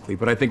exactly,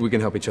 but I think we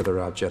can help each other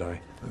out, Jedi.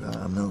 But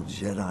I'm no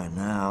Jedi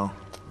now.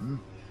 I mean,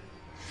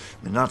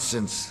 not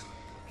since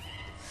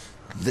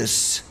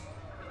this.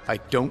 I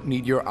don't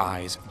need your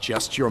eyes,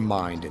 just your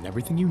mind and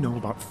everything you know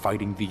about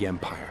fighting the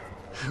Empire.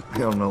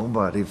 Well,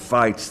 nobody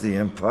fights the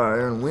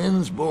Empire and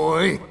wins,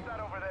 boy. What's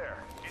that over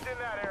there? He's in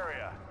that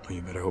area. Well,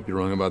 you better hope you're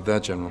wrong about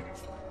that, General.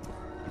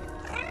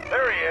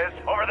 There he is,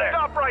 over there.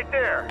 Stop right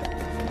there.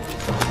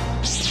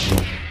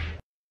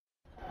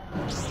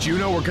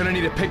 Juno, we're gonna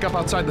need to pick up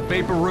outside the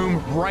Vapor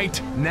Room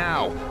right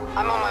now.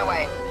 I'm on my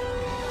way.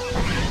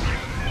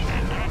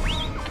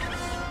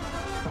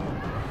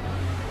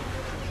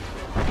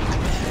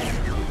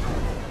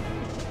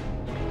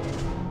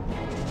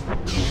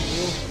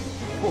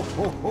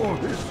 Oh,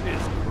 this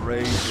is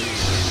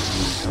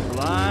crazy. A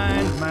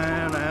blind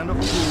man and a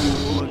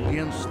fool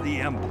against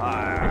the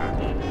Empire.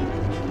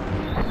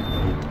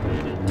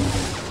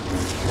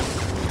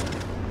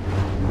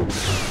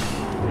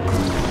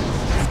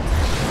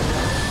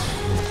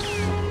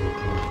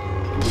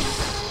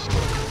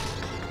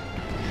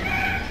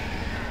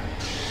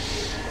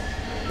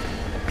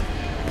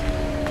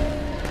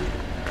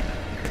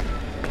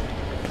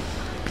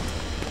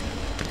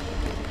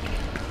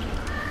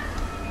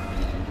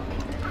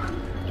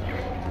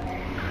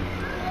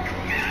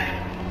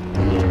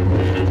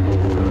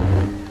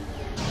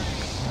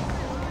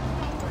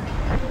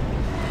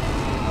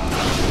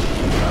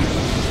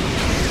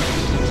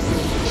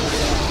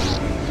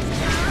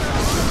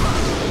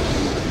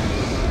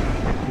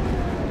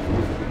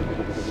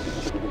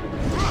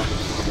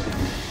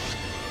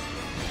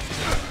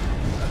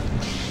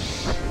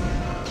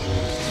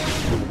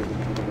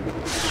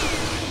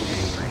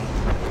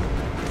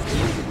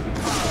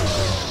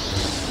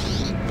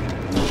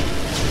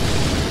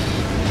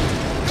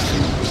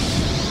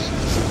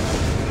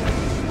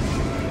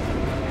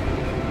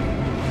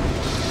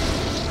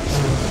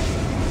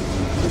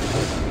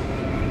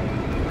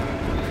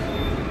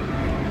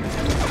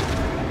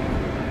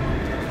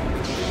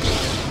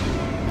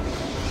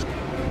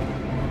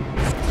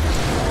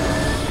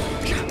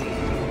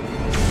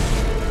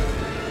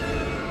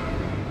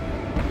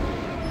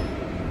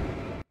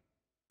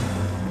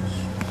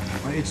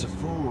 It's a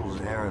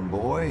fool's errand,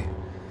 boy.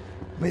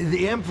 I mean,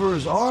 the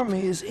Emperor's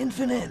army is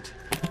infinite.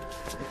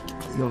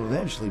 You'll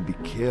eventually be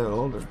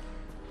killed,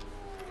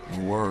 or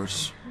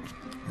worse,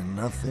 and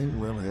nothing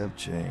will have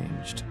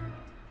changed.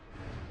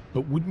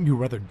 But wouldn't you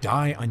rather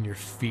die on your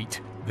feet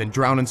than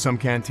drown in some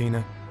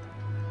cantina?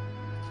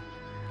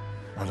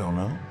 I don't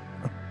know.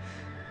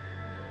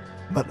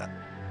 But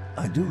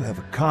I do have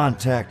a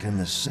contact in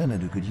the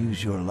Senate who could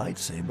use your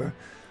lightsaber.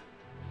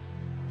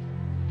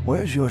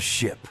 Where's your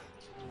ship?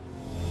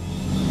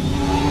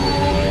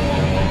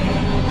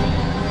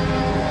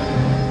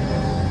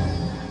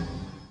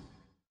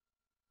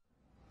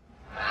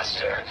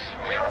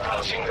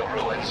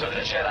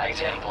 Jedi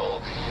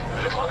Temple.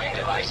 The cloaking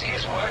device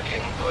is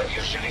working, but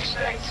you should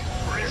expect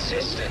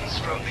resistance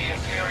from the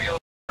Imperial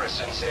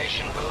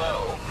sensation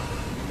below.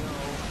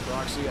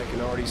 Roxy, I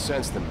can already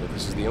sense them, but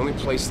this is the only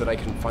place that I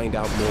can find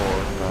out more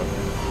about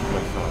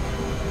my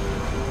father.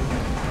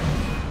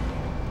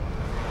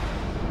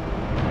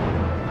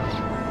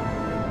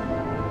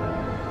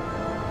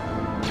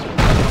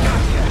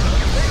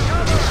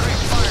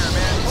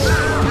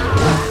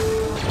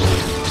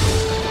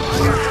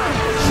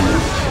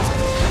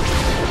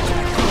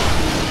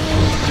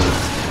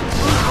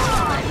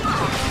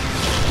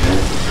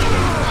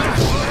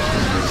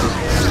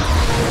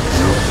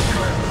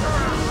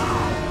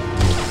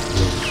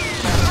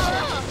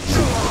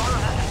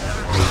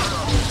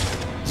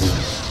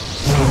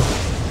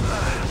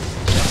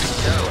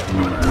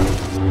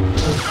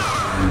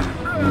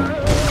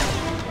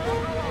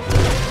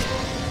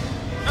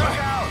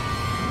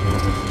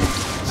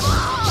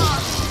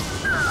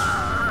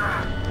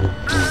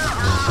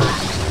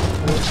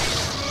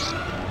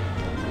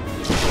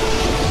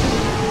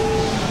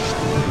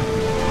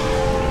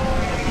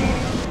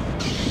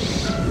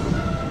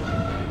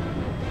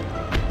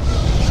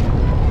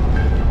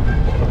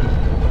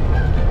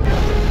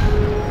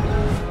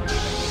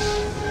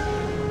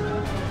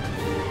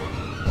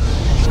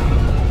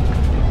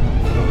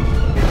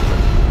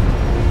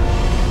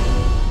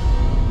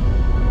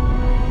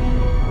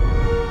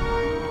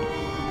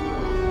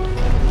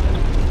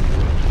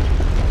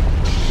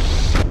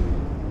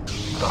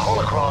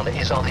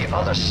 On the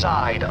other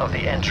side of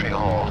the entry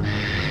hall.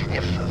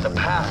 If the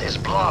path is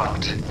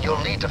blocked,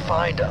 you'll need to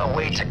find a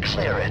way to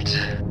clear it.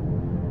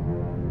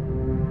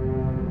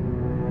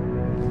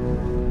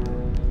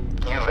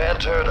 You've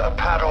entered a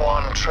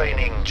Padawan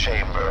training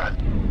chamber.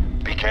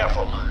 Be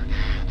careful.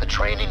 The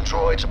training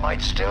droids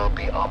might still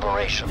be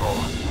operational.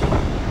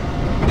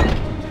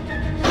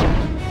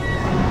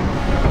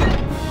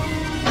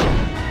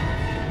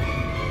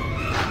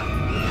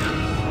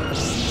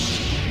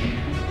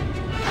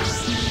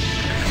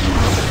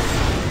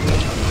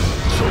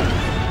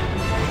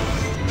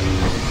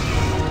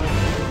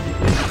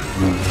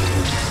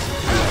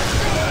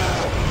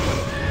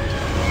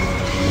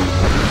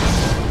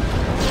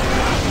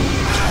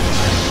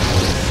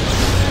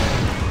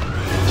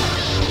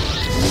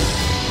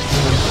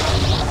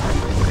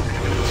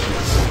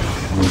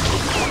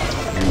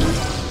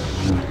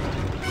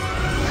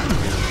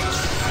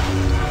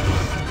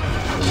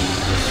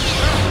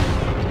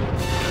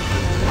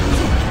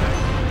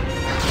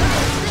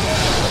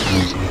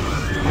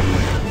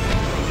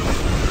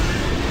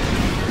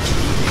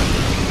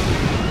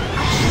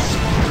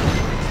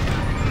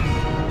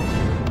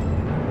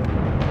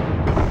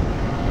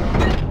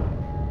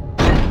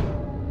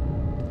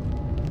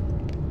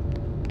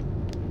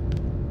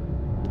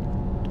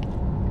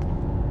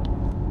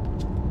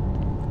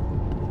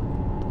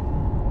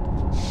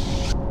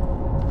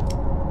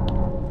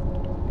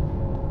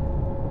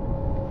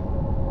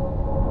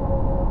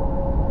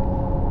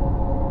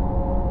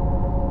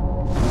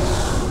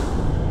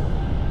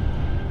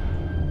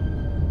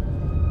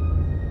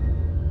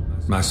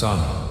 My son,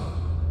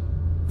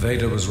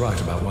 Vader was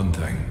right about one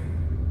thing.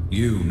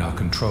 You now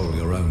control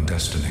your own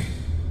destiny.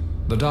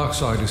 The dark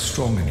side is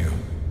strong in you,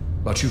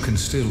 but you can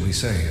still be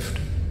saved.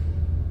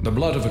 The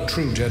blood of a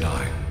true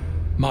Jedi,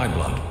 my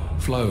blood,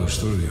 flows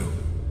through you.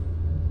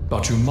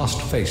 But you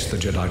must face the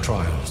Jedi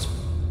trials.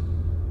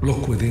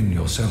 Look within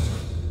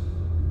yourself.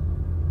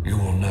 You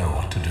will know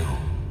what to do.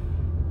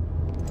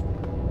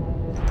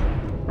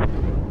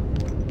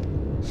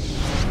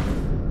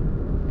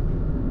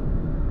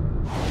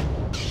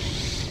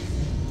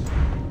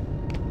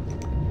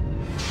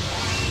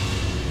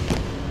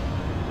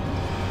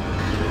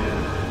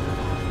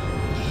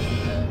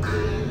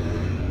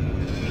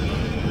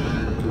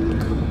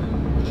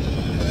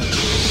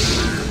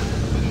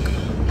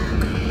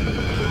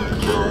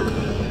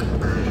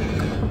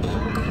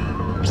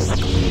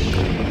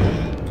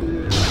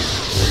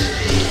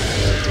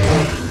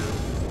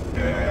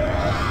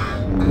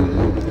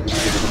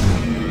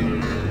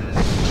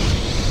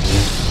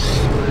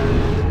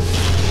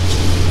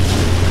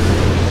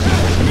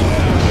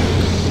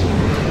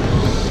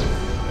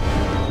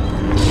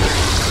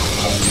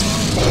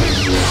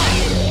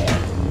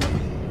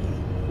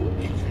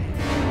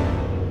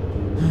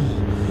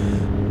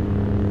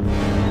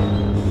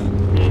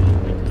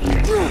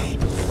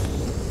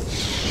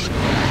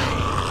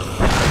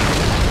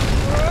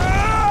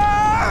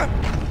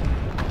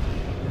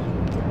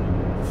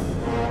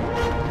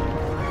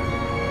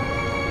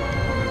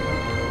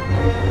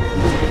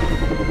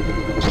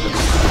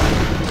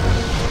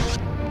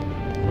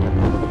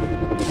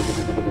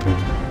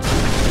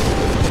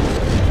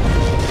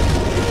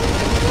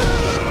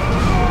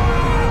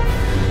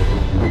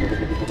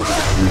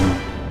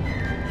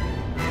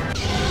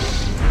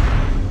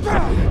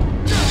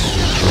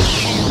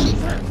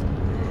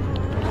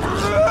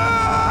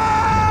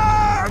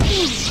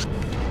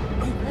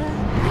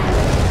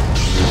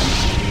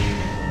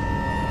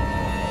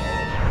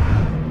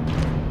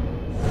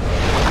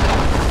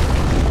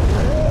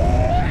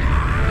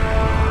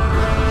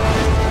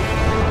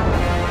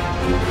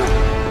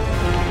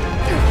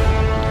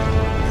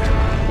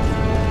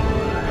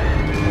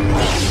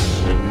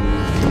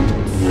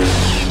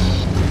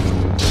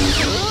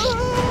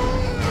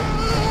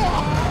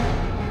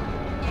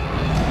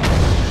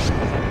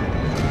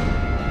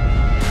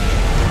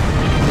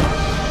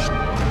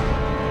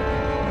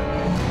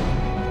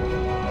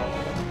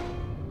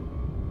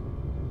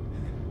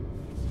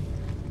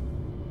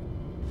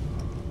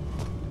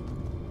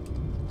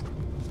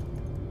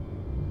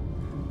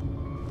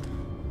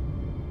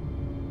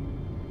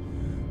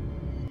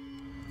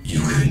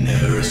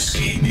 can never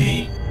escape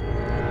me.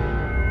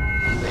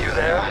 Are you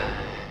there?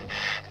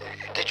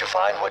 Did you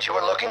find what you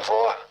were looking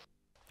for?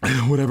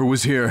 Whatever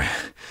was here,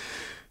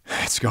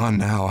 it's gone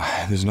now.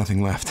 There's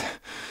nothing left.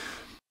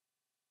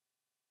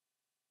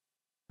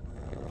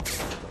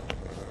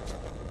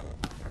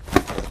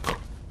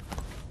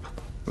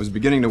 I was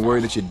beginning to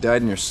worry that you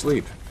died in your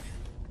sleep.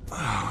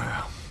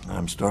 Oh, well,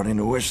 I'm starting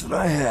to wish that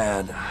I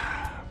had.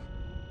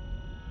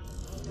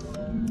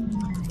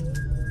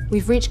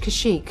 We've reached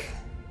Kashyyyk.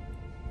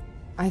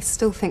 I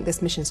still think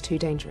this mission's too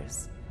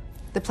dangerous.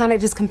 The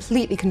planet is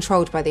completely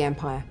controlled by the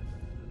Empire.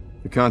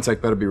 Your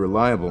contact better be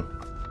reliable.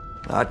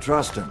 I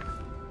trust him.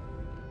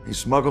 He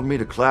smuggled me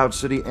to Cloud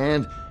City,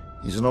 and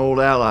he's an old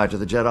ally to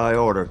the Jedi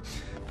Order.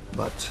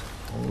 But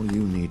all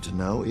you need to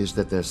know is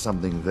that there's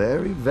something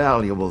very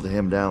valuable to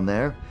him down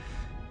there.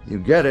 You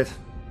get it,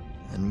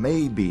 and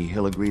maybe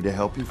he'll agree to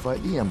help you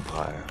fight the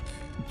Empire.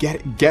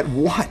 Get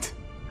what?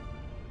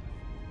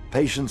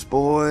 Patience,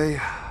 boy.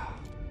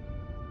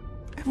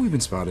 Have we been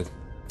spotted?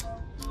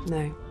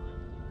 No.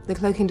 The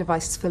cloaking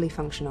device is fully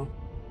functional.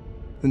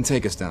 Then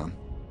take us down.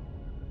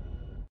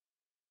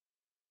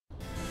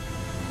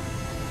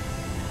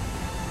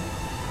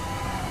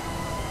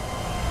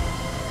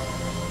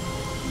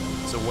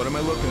 So what am I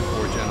looking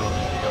for, General?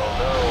 You'll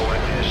know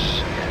when you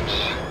see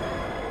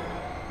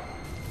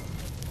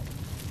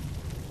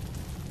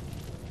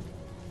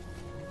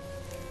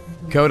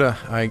it. Coda,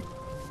 I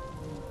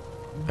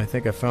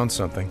think I found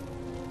something.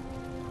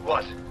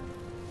 What?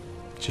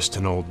 Just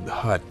an old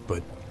hut,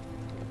 but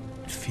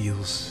it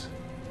feels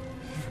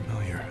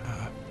familiar.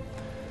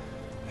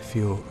 I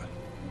feel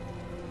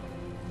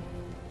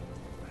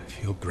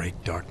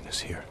great darkness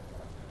here.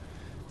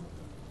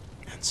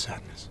 And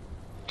sadness.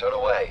 Turn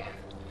away.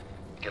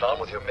 Get on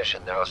with your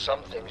mission. There are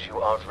some things you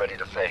aren't ready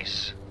to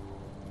face.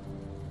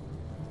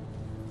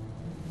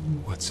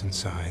 What's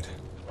inside?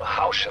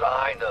 How should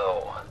I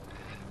know?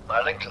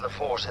 My link to the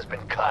Force has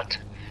been cut.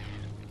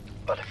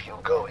 But if you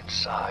go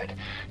inside,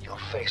 you'll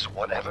face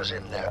whatever's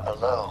in there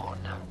alone.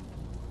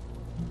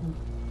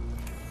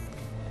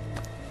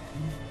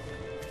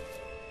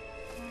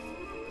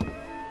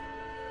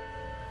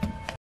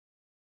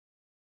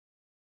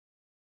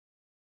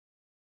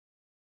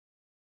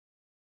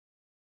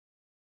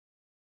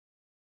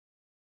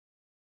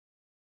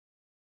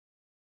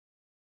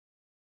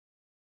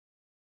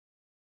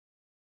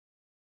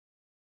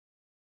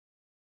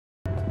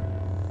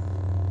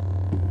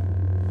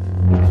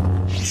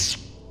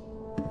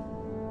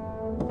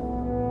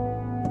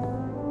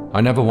 I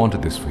never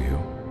wanted this for you.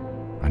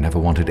 I never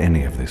wanted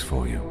any of this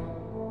for you.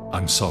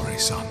 I'm sorry,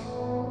 son.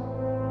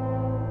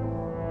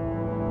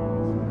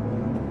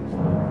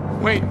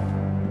 Wait!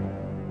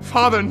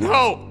 Father,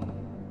 no!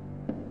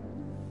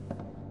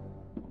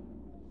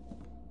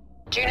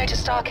 Juno to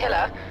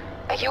Starkiller,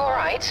 are you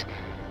alright?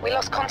 We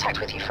lost contact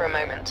with you for a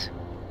moment.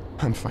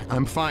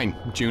 I'm fine,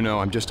 Juno.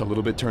 I'm just a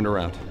little bit turned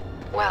around.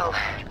 Well,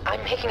 I'm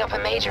picking up a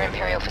major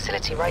Imperial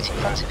facility right in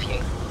front of you.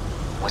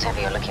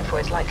 Whatever you're looking for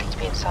is likely to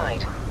be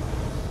inside.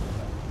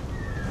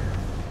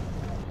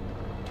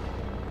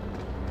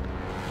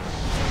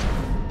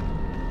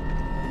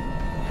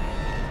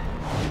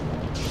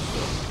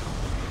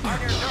 On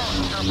your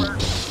toes, Trooper.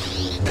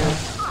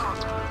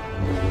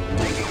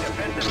 Taking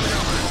defensive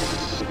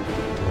maneuvers.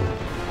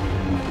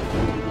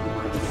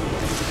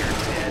 You're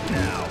dead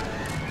now.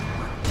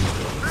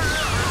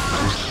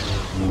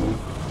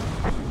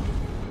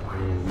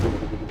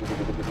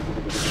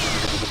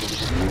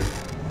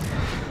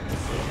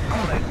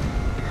 Hold it.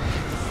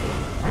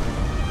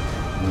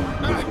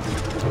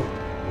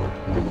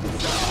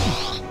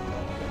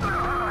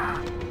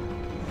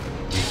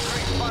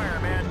 Increase fire,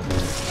 man.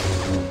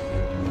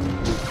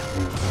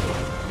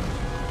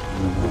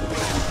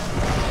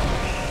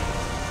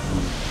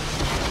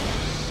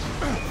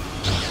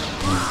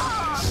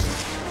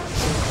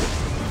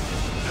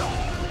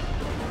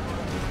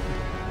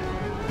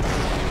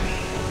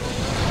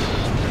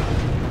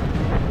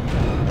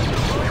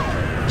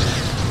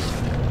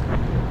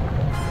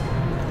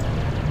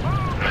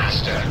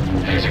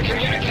 There's a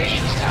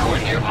communications tower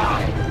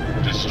nearby.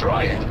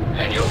 Destroy it,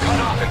 and you'll cut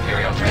off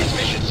Imperial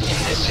transmissions in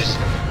this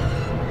system.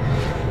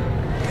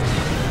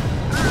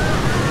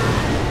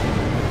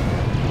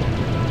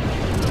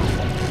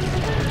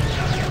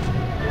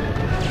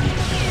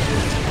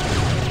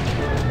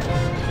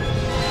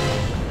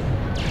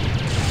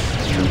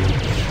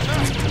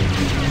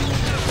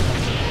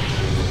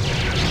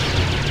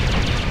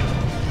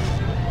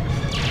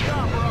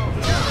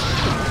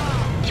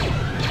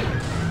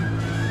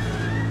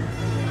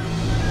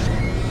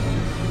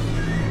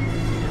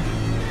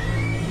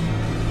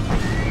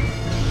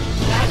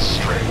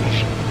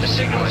 The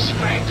signal is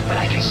faint, but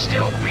I can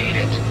still read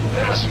it.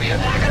 There must be a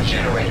backup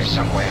generator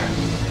somewhere.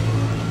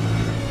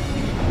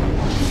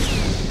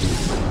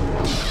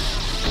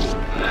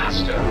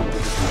 Master,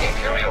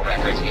 Imperial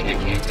records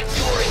indicate that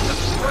you were in the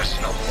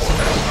personal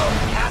quarters of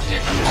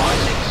Captain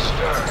Arthur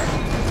Stern.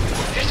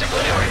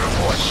 Disciplinary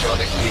reports show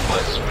that he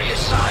was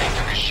reassigned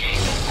to Kashyyyk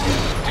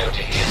due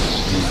to his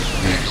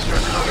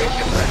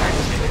extracurricular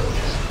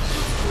activities.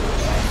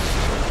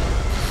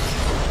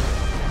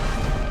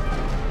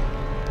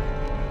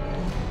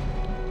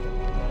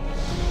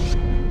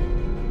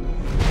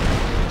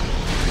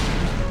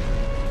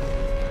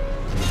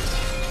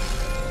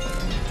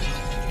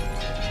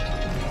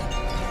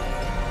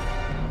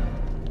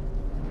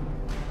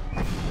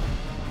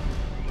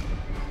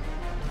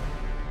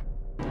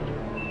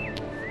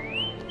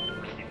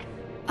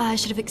 I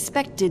should have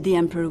expected the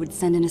Emperor would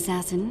send an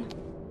assassin.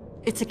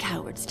 It's a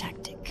coward's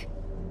tactic.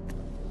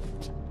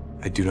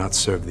 I do not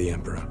serve the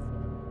Emperor.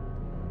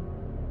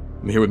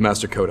 I'm here with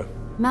Master Koda.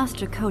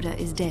 Master Koda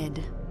is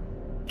dead.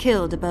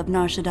 Killed above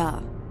Nar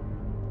Shaddaa.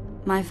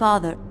 My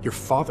father... Your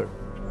father?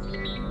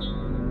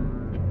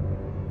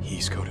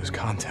 He's Koda's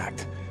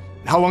contact.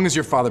 How long has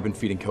your father been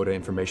feeding Koda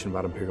information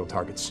about Imperial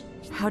targets?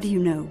 How do you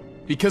know?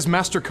 Because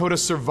Master Koda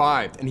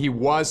survived, and he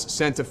was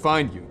sent to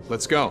find you.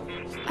 Let's go.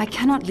 I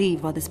cannot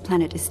leave while this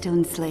planet is still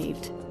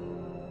enslaved.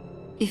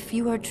 If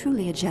you are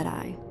truly a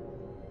Jedi,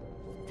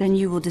 then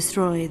you will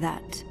destroy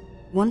that.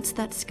 Once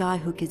that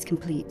skyhook is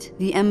complete,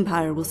 the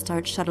Empire will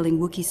start shuttling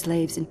Wookiee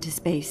slaves into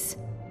space.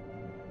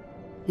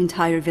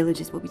 Entire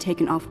villages will be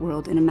taken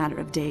off-world in a matter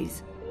of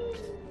days.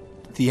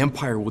 The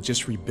Empire will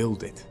just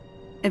rebuild it.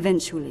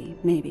 Eventually,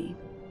 maybe.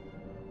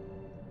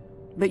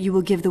 But you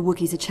will give the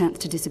Wookiees a chance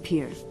to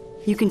disappear.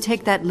 You can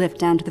take that lift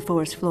down to the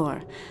forest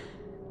floor.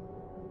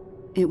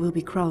 It will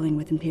be crawling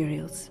with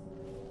Imperials.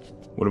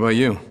 What about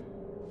you?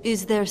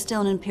 Is there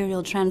still an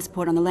Imperial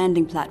transport on the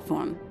landing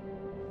platform?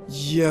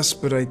 Yes,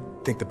 but I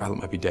think the pilot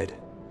might be dead.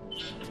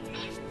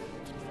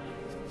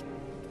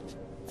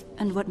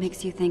 And what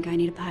makes you think I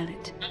need a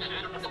pilot?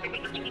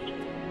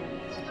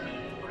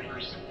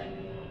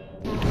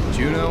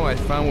 Juno, I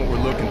found what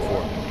we're looking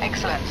for.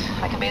 Excellent.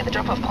 I can be at the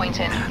drop-off point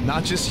in.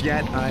 Not just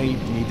yet. I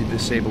need to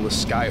disable the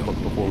skyhook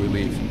before we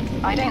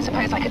leave. I don't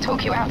suppose I could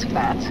talk you out of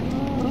that.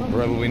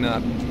 Probably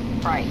not.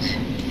 Right.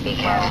 Be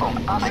careful.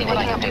 I'll see what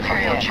I can do from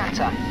here.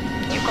 Chatter.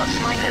 You've got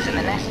snipers in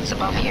the nests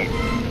above you.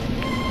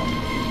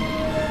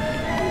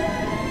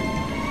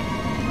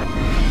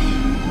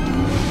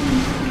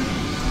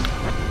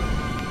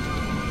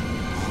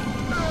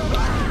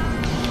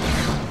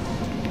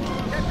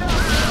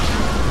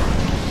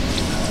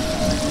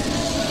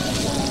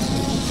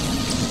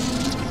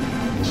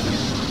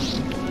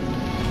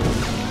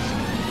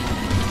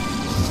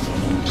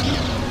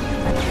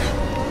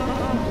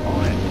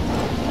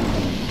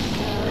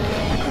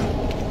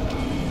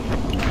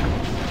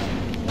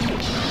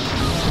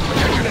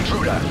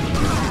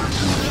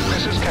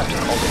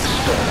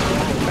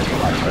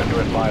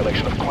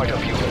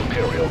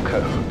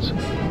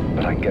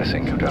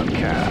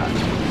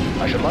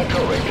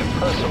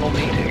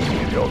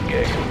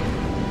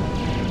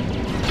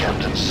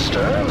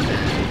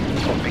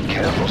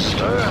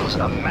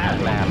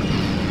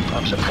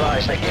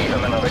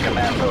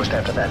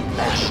 After that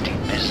nasty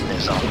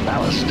business on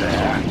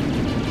Ballistaire.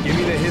 Give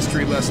me the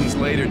history lessons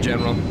later,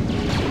 General.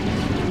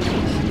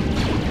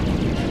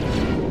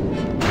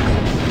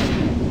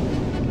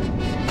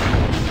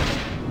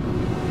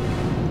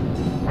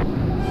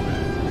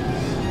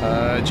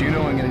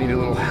 Juno, I'm gonna need a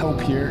little help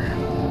here.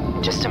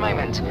 Just a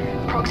moment.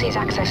 Proxy's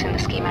accessing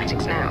the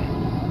schematics now.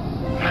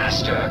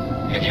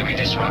 Master, if you can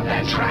disrupt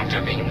that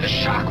tractor beam, the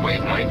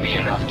shockwave might be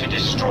enough to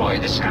destroy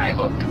the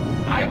skyhook.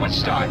 I would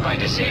start by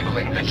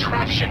disabling the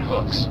traction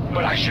hooks,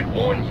 but I should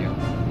warn you,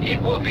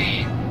 it will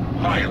be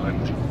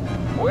violent.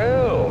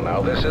 Well,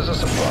 now this is a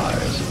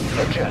surprise.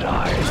 A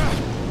Jedi.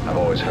 I've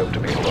always hoped to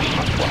be able to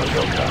hunt one of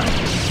your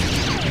kind.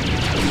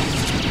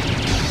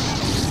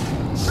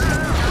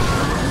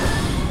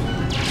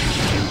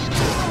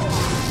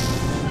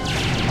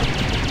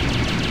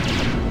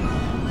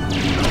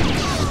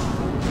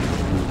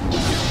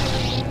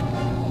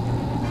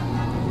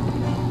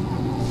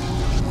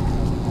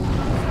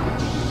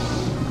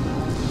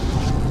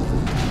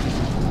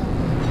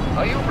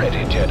 Are you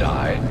ready,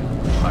 Jedi?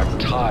 I'm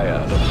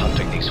tired of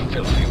hunting these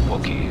filthy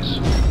Wookiees.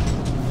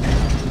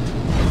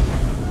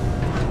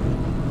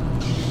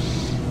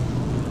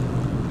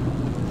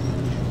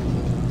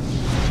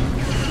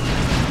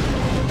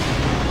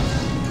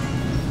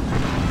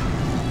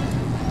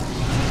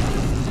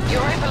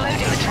 You're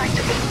overloading the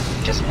tractor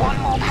beam. Just one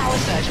more power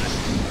surge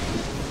and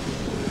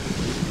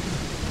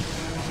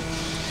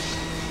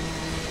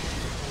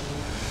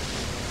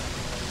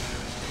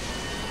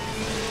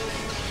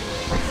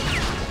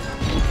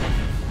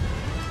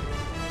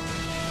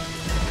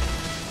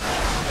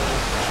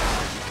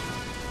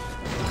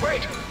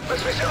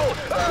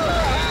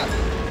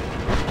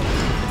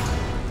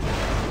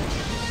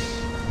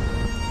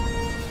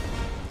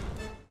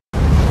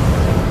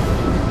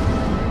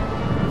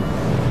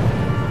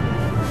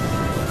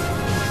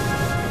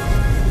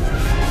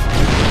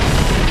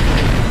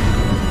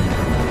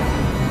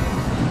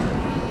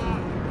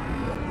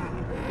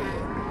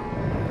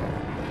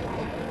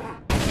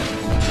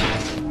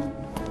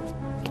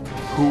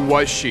Who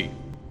was she?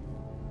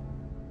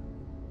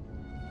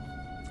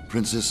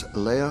 Princess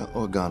Leia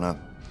Organa.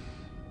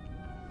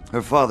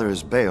 Her father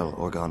is Bail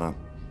Organa,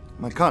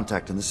 my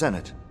contact in the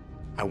Senate.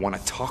 I want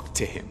to talk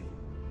to him.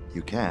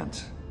 You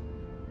can't.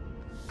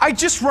 I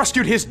just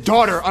rescued his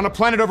daughter on a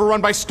planet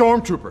overrun by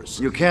stormtroopers.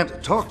 You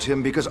can't talk to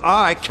him because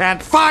I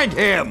can't find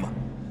him!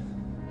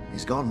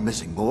 He's gone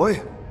missing, boy.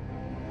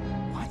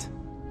 What?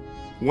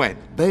 When?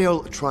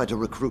 Bail tried to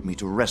recruit me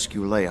to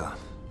rescue Leia.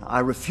 I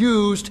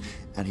refused,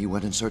 and he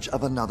went in search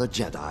of another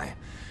Jedi,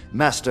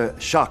 Master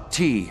Shaak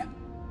Ti.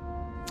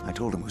 I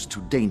told him it was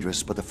too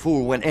dangerous, but the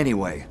fool went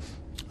anyway.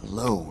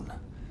 Alone.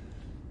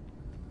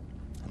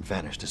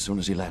 vanished as soon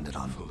as he landed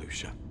on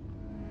Felucia.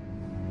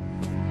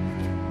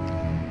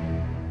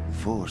 The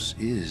Force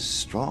is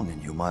strong in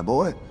you, my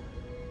boy.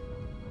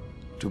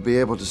 To be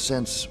able to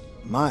sense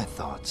my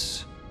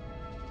thoughts.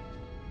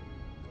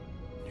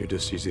 You're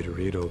just easy to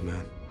read, old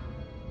man.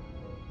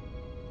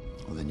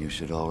 Well, then you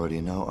should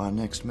already know our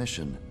next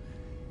mission.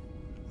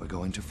 We're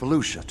going to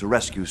Felucia to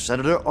rescue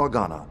Senator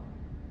Organa.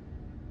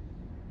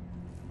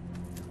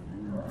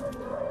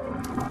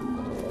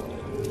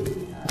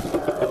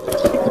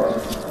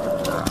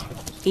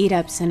 Eat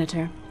up,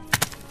 Senator.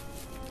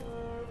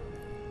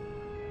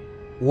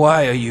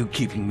 Why are you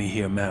keeping me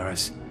here,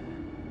 Maris?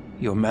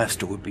 Your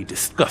master would be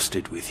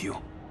disgusted with you.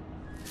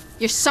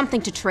 You're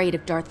something to trade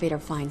if Darth Vader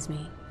finds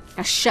me.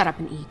 Now shut up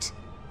and eat.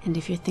 And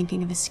if you're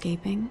thinking of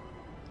escaping,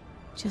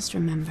 just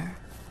remember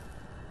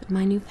that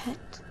my new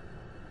pet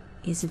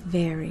is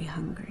very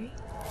hungry.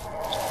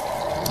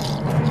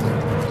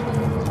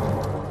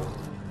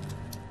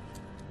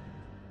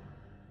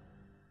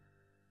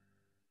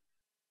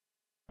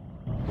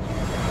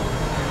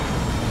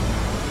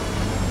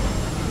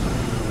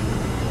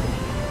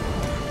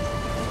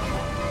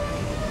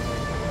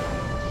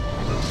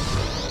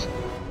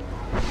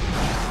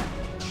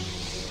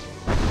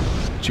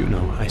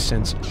 Juno, I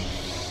sense...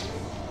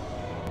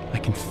 I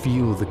can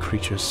feel the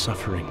creature's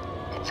suffering.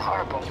 It's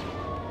horrible.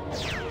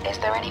 Is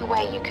there any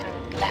way you can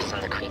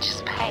lessen the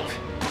creature's pain?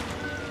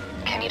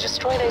 Can you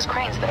destroy those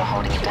cranes that are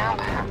holding it down,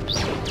 perhaps?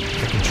 I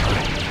can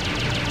try.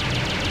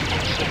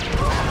 Thank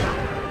you.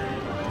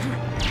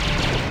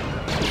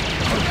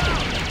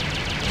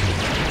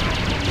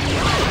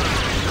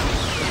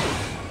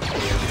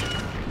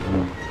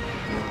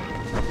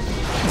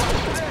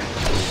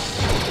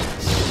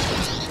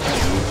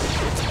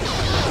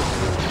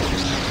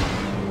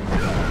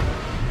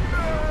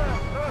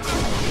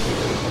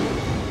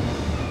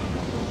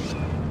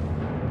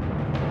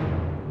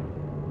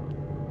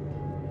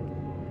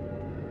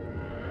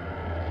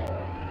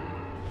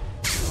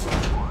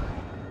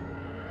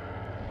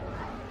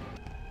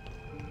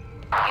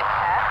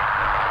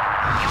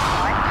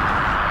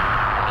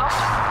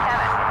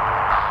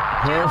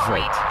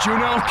 Perfect.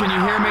 Juno, can you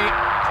hear me?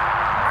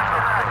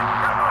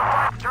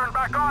 Turn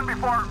back on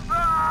before...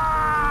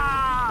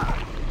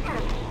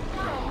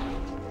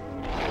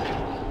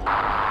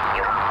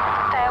 You have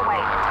to stay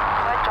away.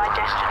 Good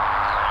digestion.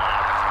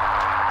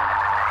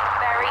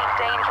 Very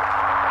dangerous.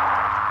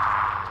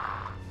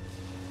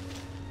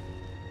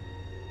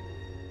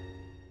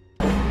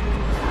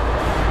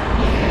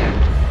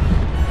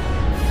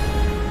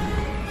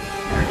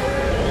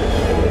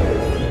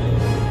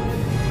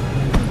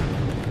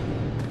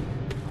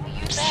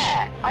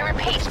 I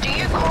repeat, do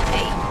you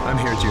copy? I'm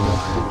here, Juno.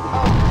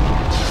 Oh,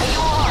 are you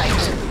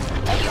alright?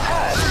 Are you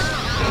hurt?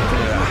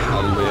 Yeah,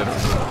 I'll live.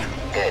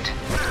 Good.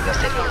 Your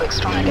signal looks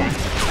strong again.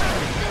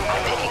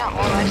 I'm picking up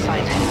more life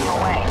signs heading your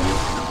way.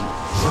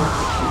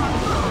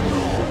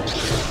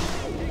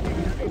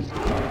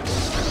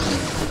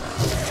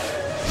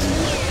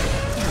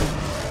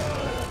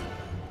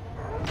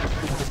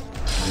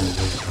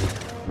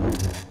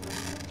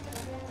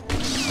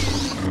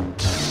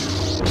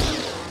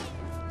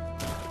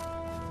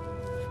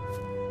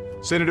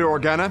 Senator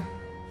Organa,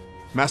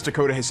 Master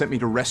Coda has sent me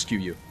to rescue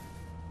you.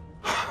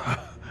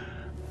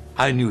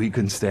 I knew he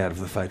couldn't stay out of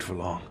the fight for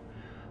long.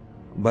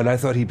 But I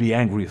thought he'd be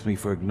angry with me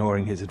for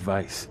ignoring his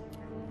advice.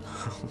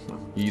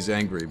 He's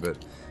angry, but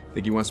I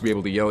think he wants to be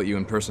able to yell at you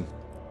in person.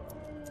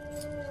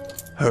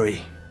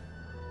 Hurry.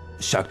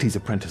 Shakti's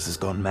apprentice has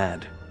gone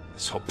mad.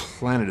 This whole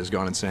planet has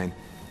gone insane.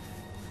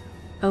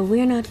 Oh,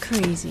 we're not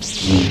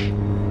crazy.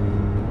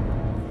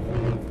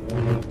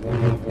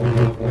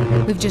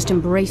 We've just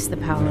embraced the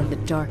power of the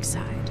dark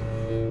side.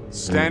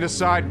 Stand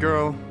aside,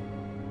 girl.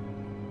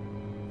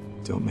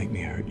 Don't make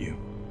me hurt you.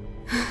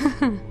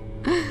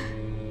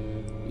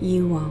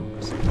 You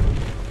won't.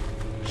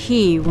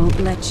 He won't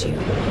let you.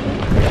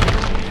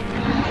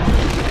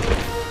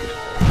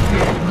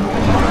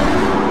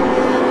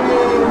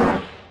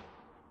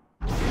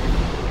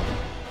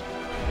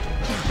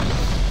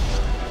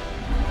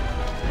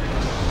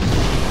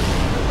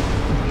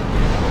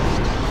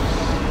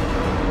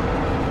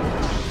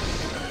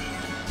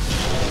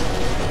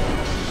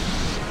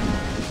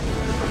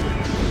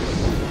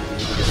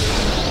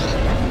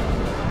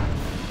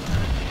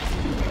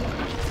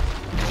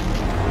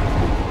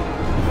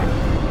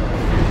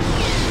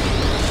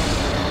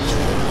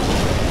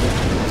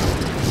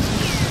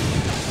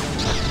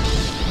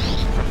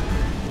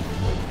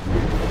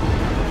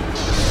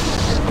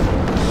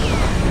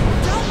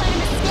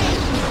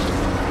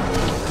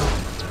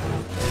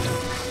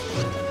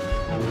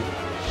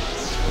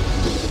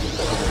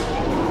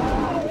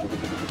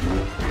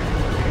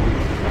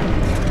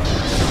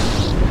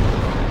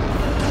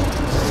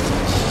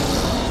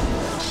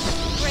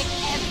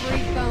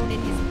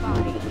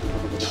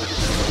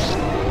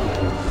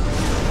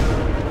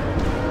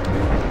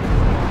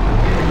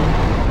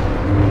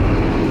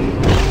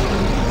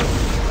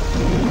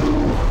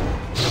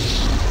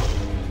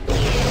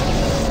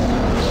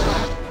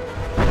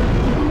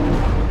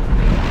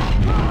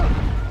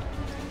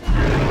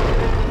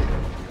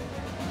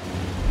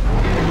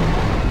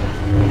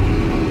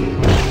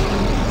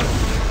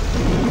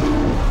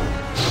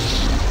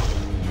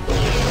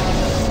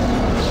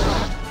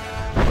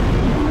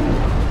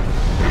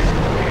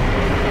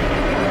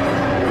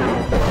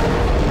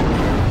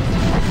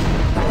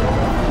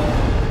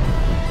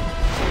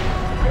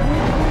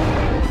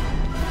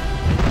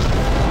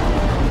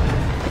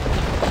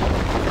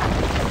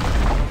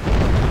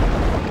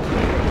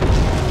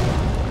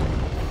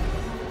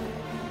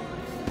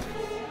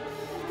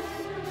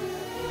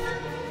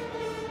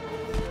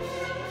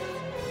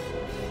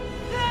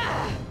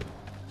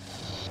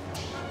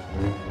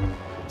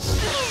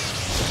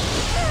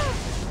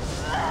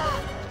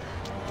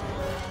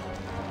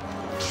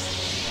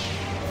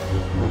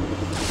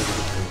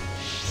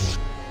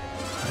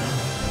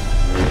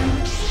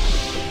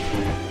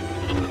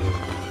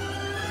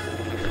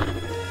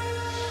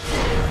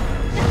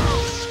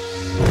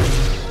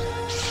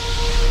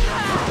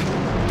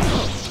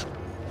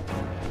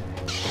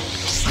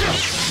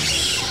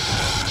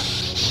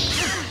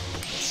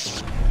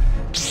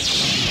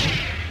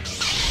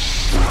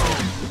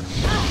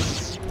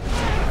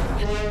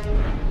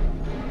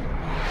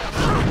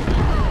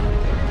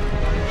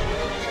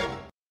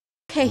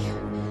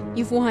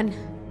 You've won.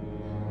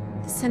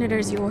 The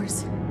Senator's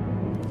yours.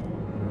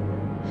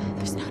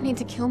 There's no need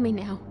to kill me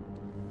now.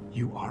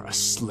 You are a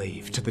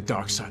slave to the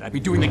dark side. I'd be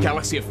doing the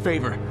galaxy a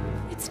favor.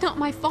 It's not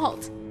my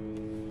fault.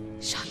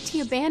 Shakti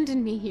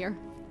abandoned me here.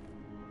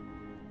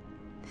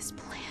 This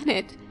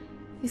planet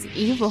is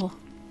evil.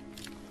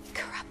 It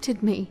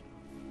corrupted me.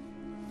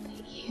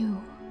 But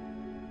you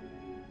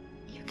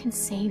can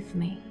save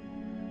me.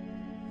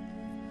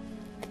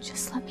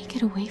 Just let me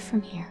get away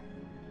from here.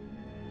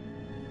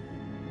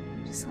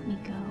 Just let me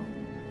go.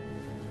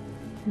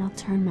 And I'll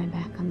turn my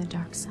back on the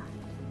dark side.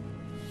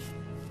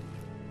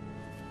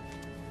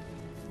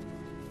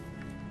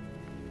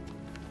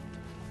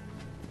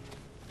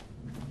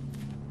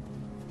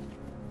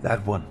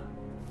 That one.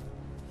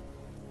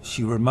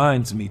 She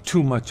reminds me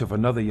too much of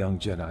another young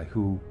Jedi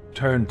who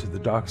turned to the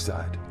dark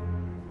side.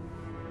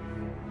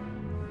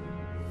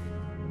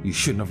 You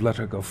shouldn't have let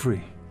her go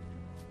free.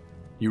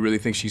 You really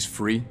think she's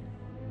free?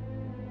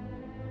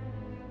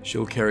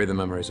 She'll carry the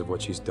memories of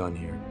what she's done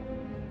here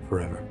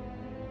forever.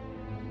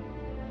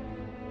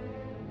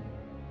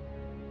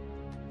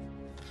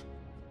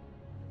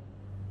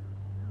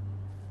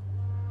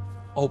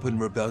 Open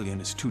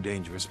rebellion is too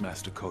dangerous,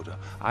 Master Coda.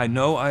 I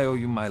know I owe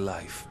you my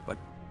life, but...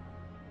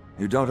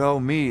 You don't owe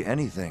me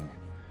anything.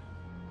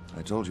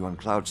 I told you on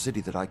Cloud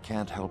City that I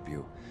can't help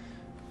you.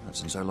 Not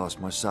since I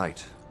lost my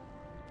sight.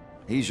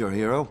 He's your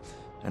hero,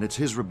 and it's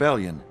his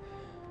rebellion.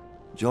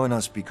 Join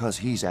us because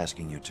he's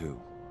asking you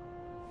to.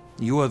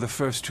 You are the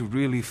first to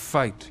really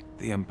fight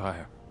the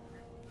Empire.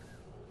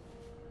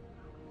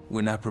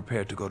 We're not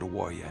prepared to go to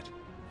war yet.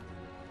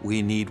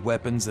 We need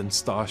weapons and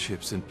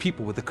starships and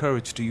people with the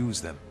courage to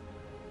use them.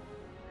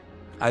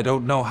 I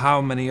don't know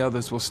how many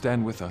others will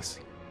stand with us.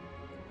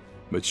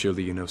 But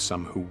surely you know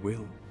some who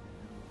will.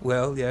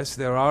 Well, yes,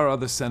 there are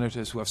other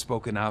senators who have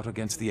spoken out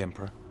against the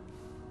Emperor.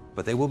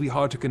 But they will be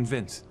hard to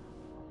convince.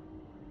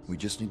 We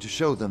just need to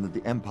show them that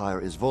the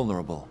Empire is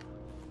vulnerable.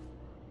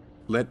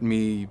 Let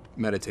me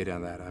meditate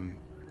on that. I'm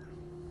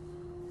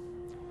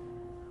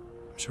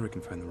sure we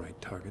can find the right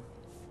target.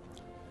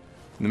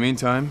 In the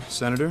meantime,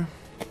 Senator,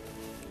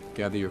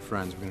 gather your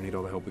friends. We're gonna need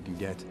all the help we can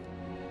get.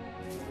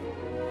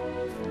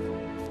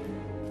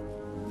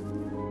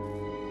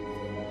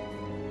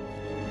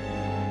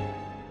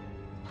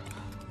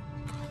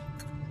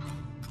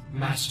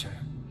 Master,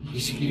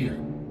 he's here.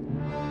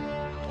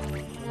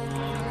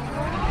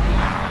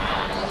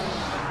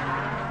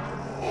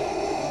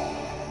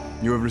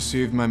 You have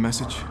received my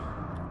message?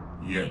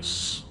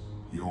 Yes.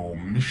 Your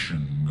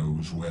mission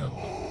goes well.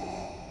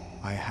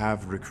 I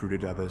have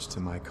recruited others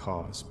to my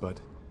cause, but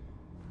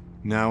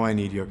now I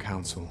need your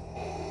counsel.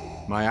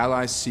 My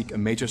allies seek a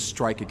major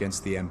strike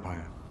against the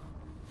Empire.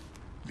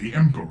 The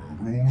Emperor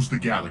rules the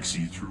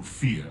galaxy through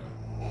fear.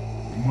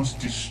 We must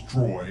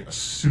destroy a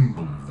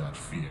symbol of that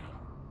fear.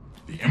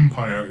 The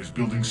Empire is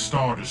building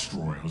Star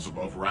Destroyers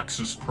above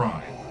Raxus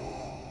Prime.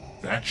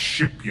 That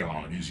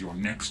shipyard is your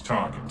next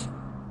target.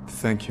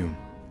 Thank you,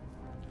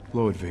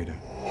 Lord Vader.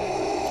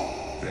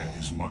 There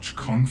is much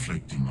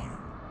conflict in you.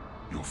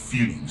 Your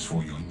feelings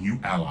for your new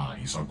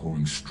allies are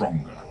growing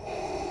stronger.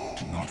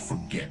 Do not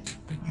forget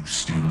that you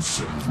still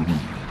serve me.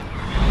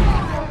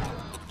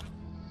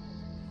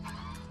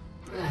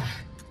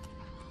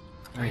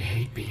 I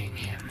hate being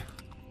him.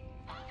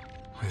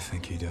 I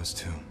think he does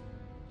too.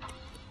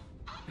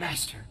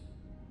 Master.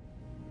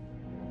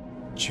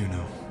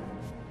 Juno.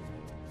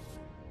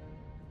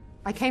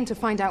 I came to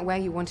find out where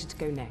you wanted to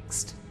go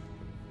next.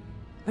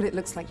 But it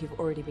looks like you've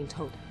already been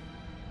told.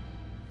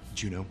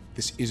 Juno,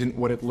 this isn't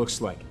what it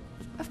looks like.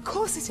 Of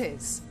course it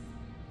is.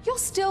 You're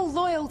still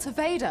loyal to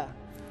Vader.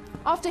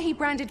 After he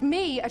branded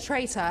me a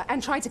traitor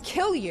and tried to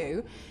kill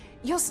you,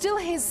 you're still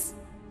his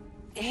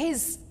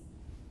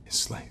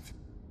slave.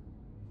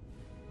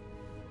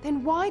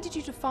 Then why did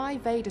you defy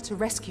Vader to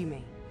rescue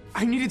me?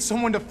 I needed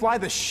someone to fly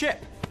the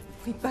ship!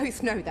 We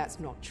both know that's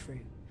not true.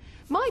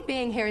 My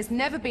being here has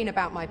never been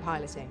about my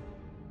piloting.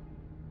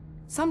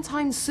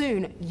 Sometime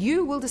soon,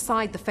 you will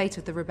decide the fate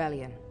of the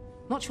rebellion,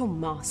 not your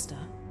master.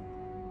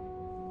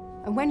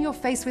 And when you're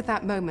faced with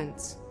that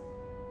moment,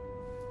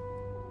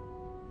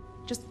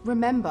 just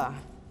remember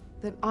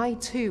that I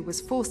too was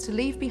forced to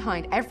leave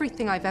behind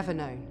everything I've ever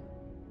known.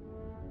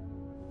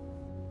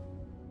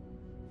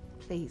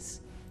 Please,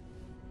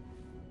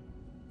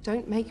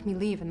 don't make me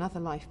leave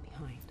another life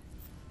behind.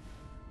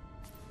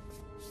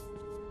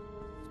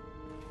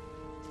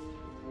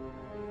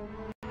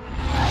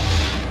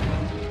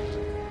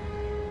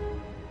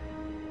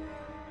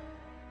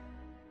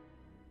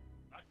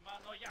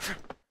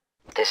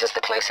 This is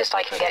the closest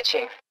I can get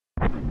you.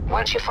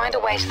 Once you find a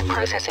way to the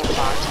processing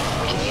plant,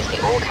 we can use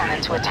the ore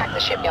cannon to attack the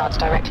shipyards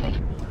directly.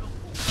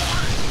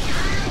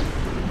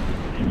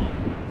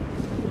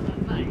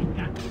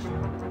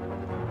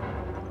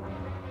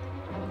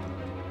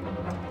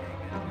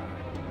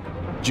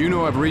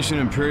 Juno, I've reached an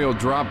Imperial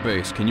drop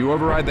base. Can you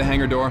override the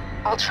hangar door?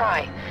 I'll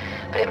try,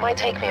 but it might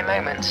take me a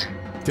moment.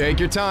 Take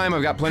your time.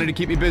 I've got plenty to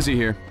keep me busy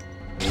here.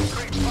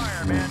 Increase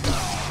fire, man.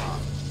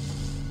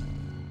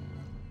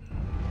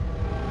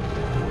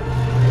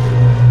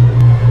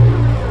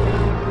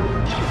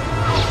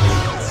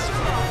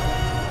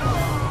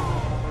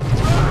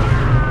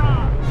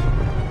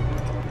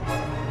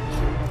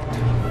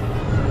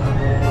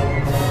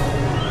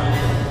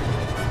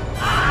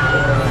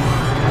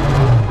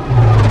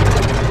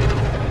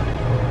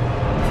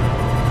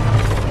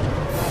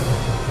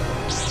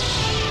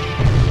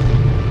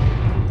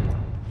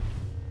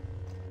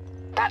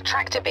 That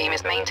tractor beam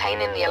is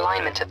maintaining the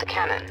alignment of the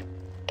cannon.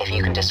 If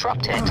you can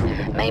disrupt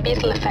it, maybe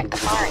it'll affect the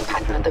firing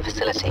pattern of the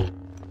facility.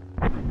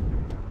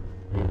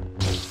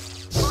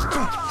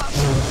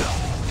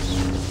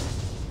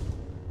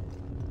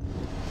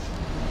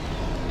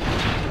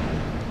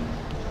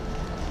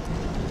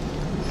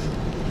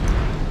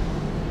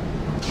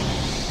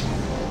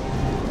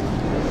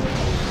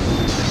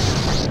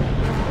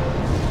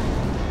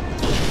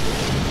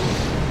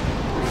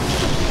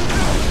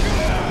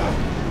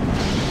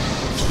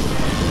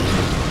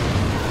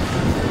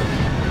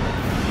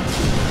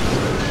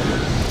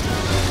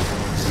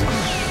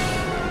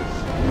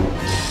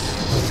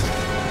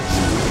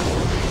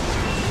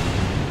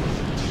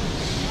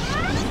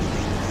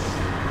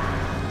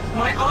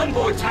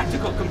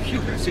 Tactical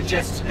computer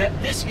suggests that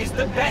this is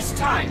the best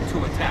time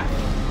to attack.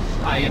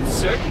 I am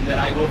certain that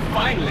I will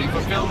finally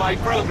fulfill my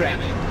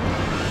programming.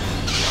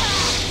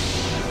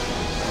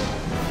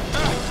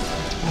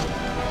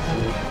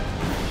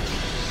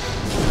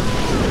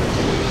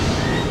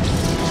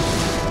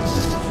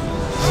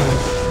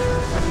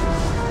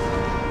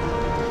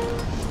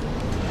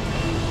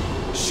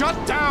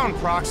 Shut down,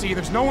 Proxy!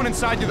 There's no one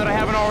inside you that I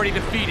haven't already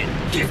defeated.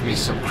 Give me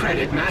some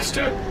credit,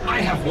 Master. I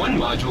have one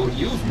module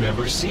you've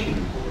never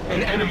seen.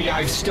 An enemy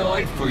I've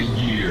studied for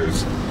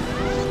years.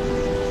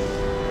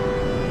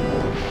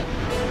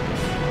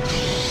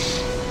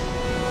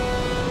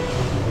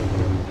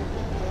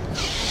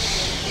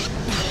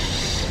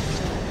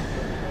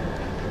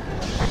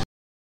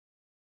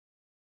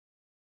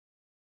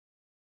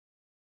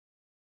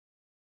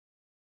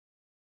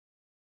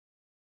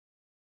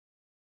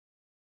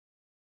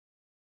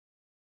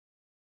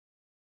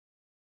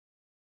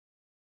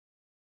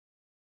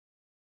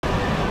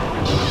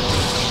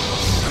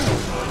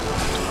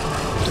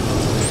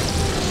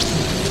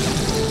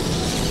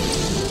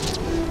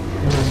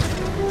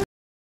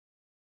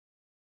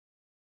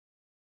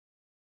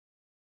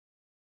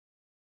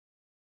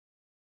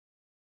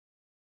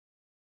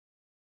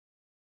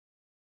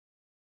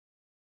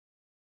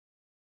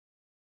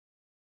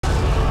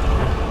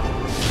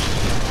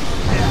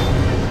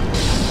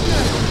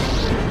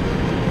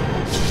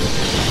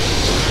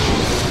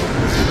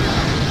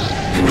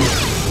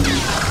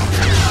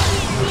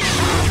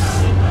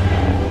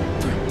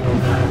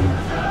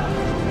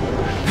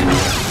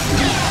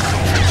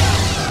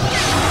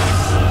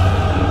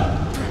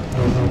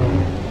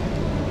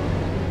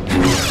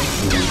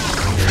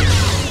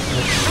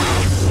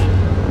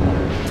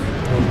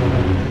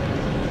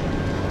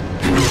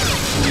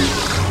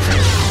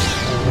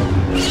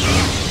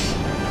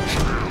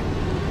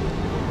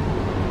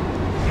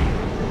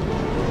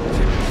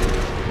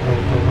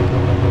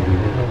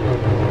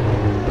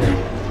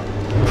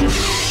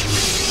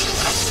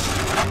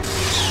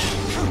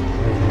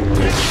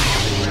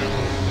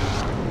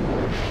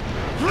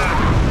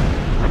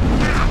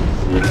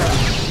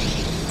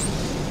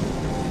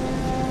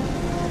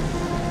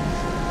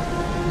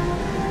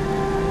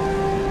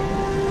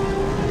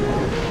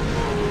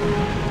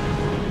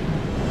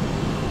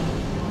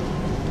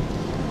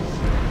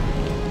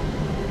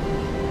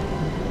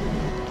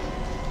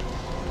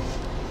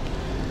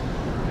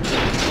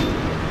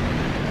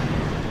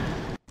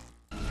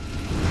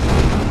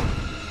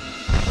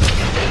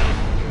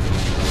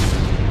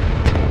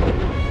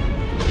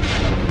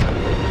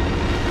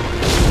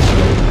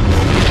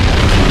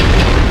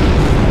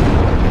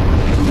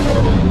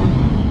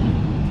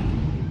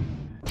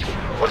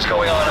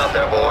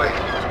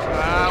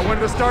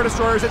 Star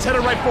Destroyers, it's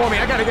headed right for me.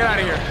 I gotta get out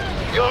of here.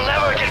 You'll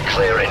never get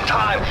clear in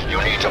time.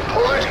 You need to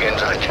pull it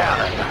into the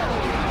cannon.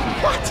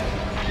 What?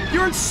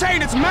 You're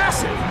insane. It's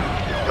massive.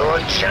 You're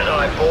a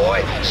Jedi,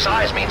 boy.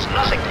 Size means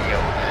nothing to you.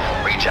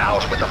 Reach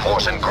out with the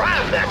Force and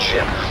grab that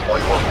ship, or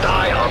you will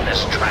die on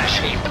this trash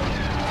heap.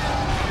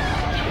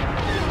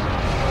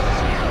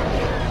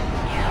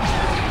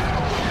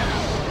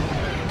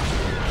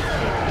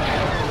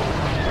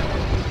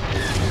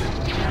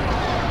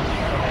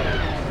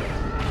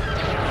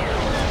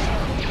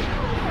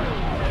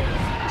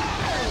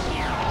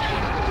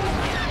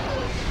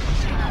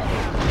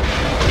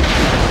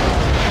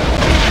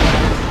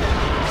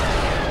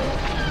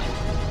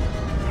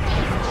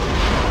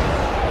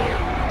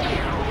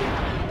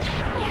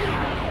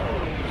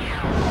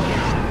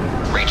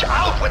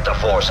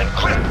 And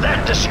grip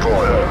that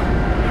destroyer!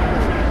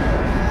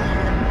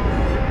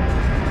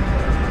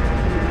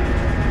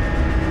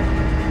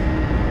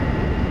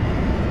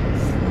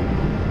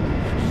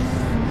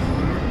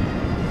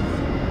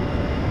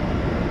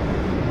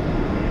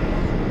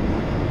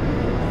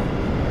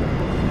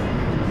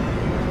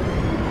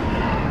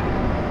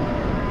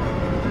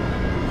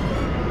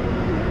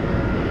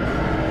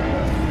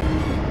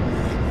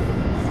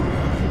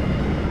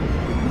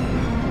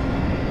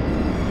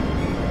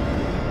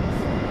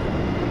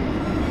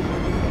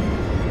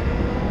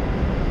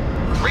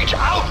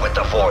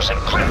 And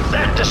grip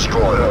that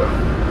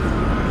destroyer!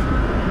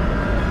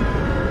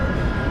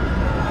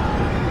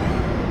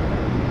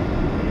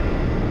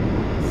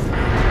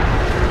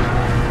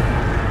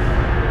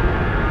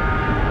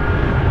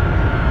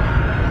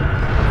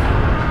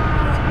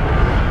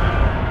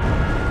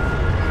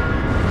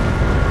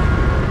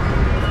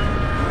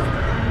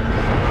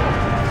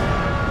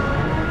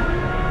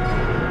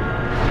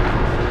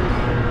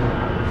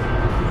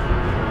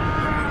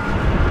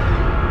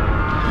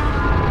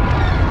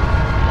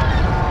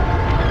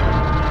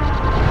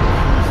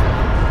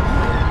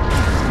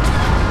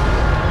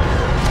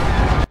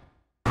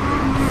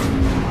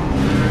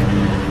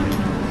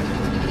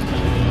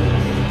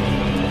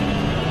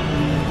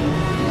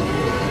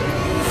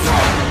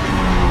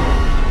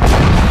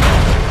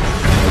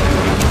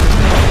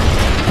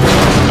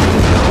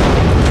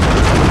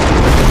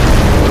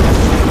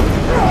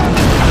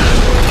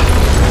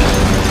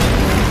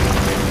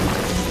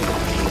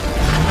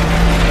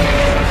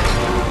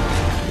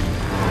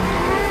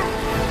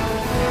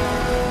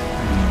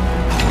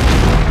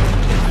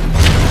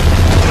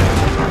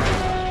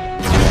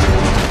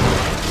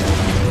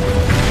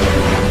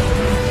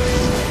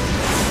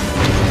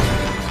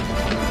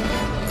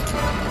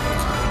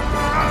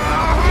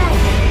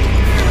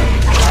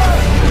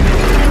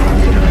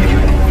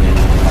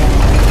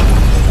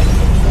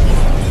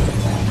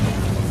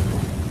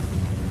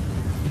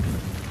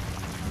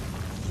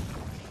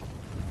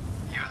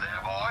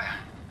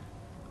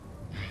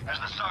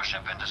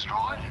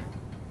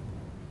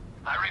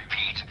 I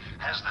repeat,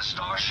 has the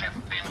starship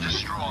been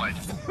destroyed?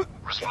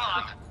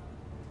 Respond.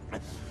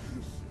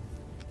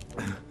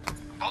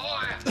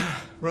 Boy!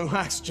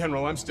 Relax,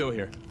 General. I'm still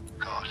here.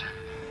 Good.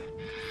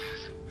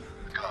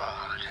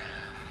 Good.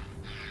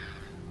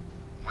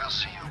 We'll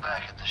see you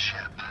back at the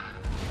ship.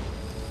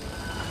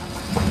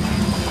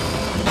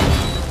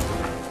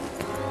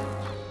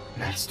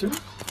 Master?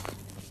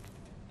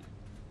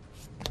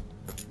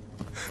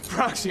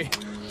 Proxy!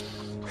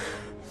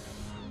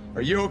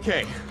 Are you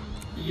okay?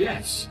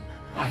 Yes,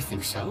 I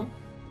think so.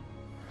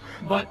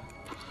 But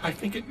I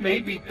think it may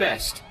be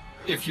best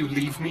if you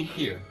leave me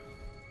here.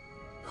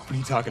 What are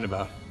you talking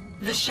about?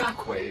 The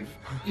shockwave.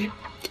 It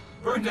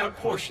burned out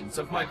portions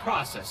of my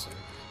processor.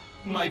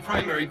 My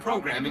primary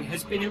programming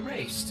has been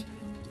erased.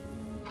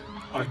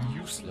 I'm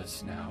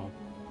useless now.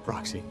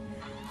 Proxy.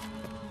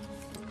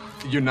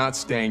 You're not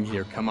staying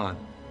here. Come on.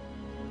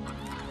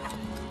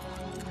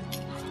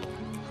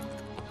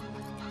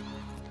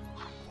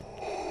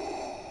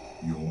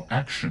 Your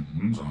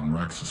actions on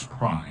Raxus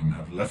Prime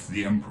have left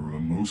the Emperor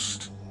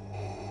most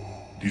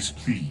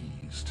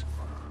displeased.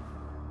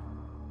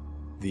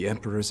 The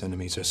Emperor's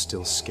enemies are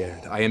still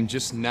scared. I am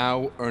just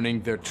now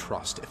earning their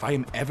trust. If I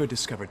am ever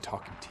discovered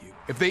talking to you,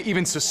 if they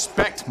even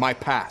suspect my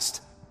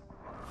past,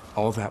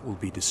 all that will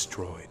be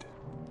destroyed.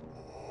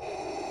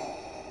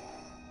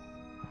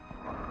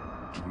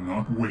 Do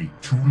not wait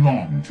too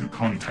long to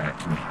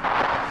contact me.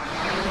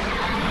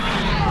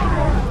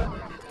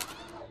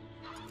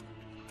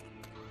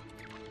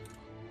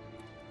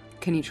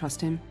 Can you trust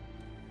him?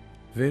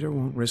 Vader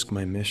won't risk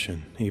my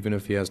mission, even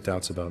if he has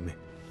doubts about me.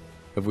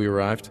 Have we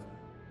arrived?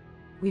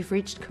 We've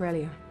reached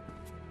Corellia.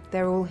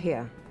 They're all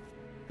here.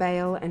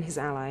 Bail and his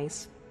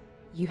allies.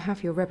 You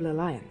have your Rebel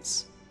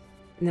Alliance.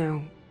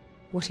 Now,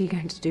 what are you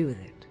going to do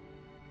with it?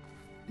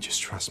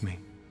 Just trust me.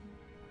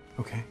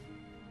 Okay?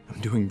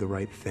 I'm doing the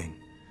right thing.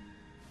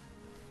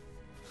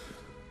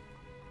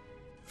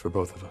 For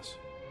both of us.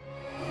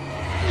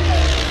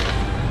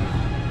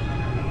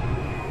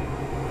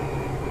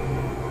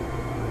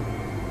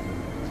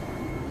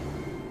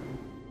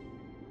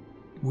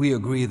 We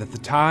agree that the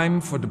time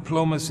for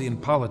diplomacy and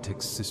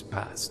politics is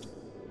past.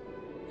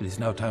 It is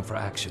now time for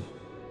action.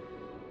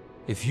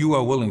 If you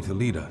are willing to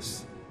lead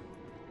us,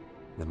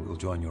 then we'll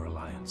join your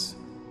alliance.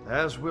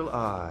 As will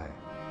I.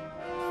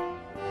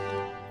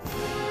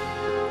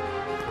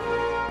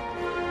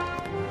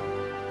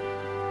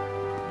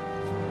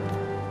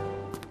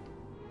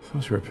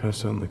 Thought you were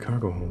passed out in the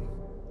cargo hold.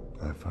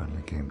 I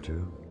finally came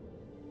to.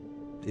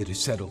 It is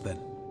settled then.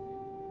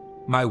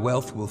 My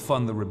wealth will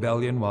fund the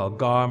rebellion while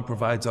Garm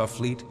provides our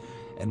fleet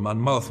and Mon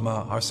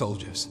Mothma our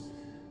soldiers.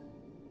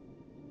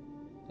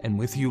 And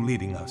with you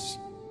leading us,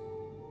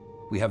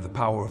 we have the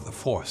power of the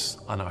Force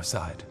on our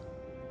side.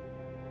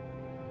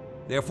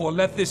 Therefore,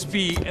 let this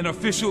be an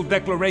official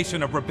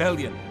declaration of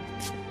rebellion.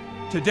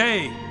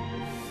 Today,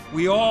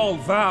 we all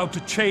vow to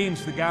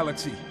change the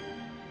galaxy.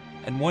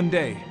 And one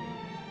day,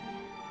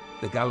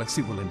 the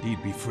galaxy will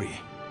indeed be free.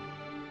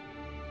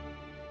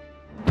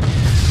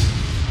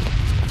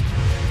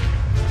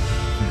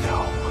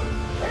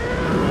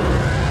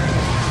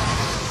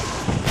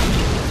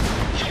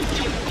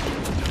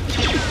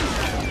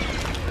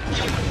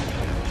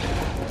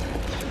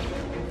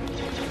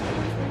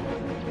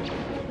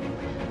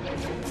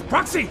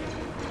 Proxy!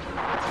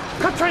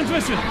 Cut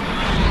transmission!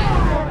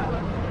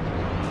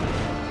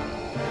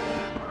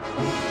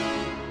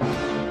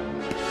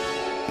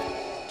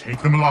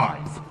 Take them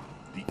alive.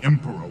 The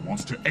Emperor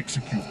wants to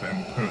execute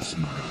them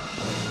personally.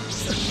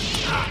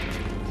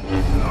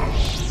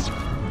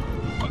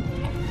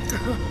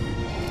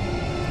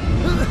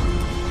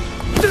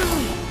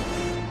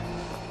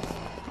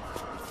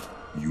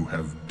 You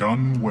have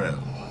done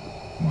well,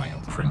 my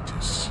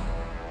apprentice.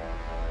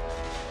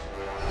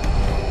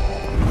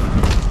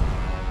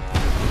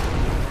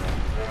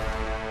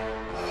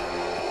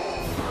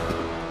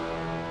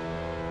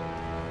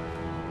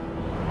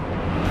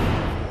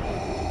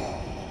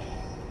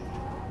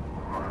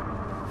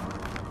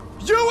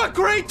 You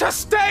agreed to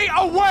stay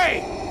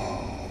away!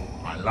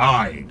 I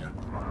lied,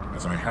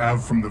 as I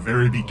have from the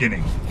very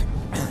beginning.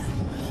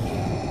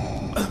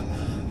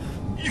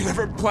 You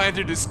never planned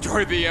to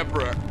destroy the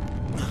Emperor.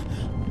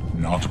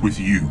 Not with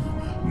you,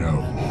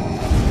 no.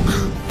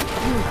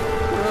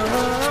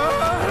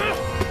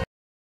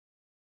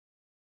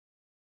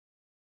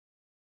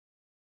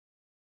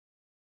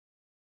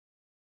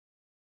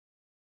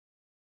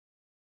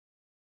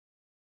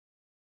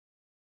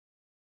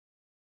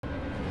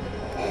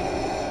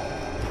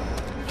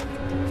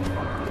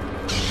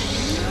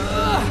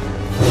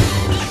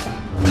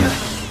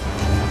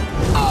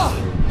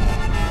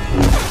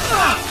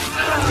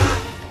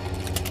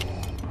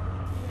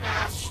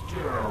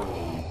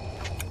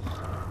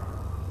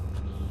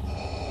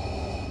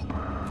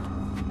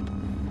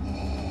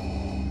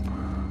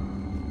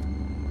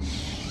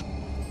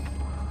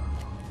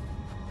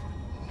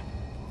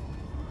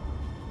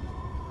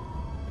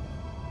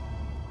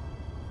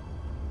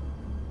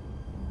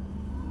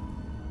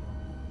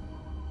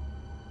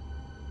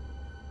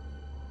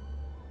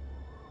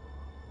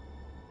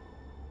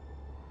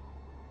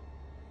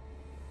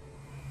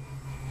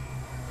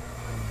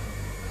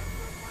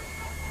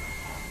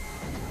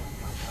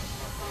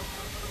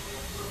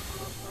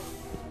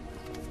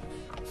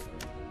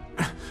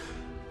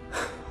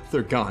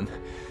 They're gone.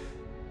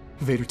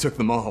 Vader took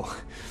them all.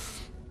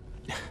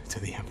 To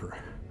the Emperor.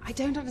 I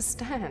don't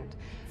understand.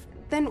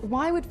 Then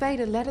why would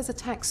Vader let us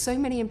attack so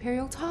many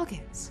Imperial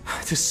targets?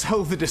 To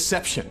sell the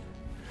deception.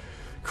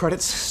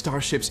 Credits,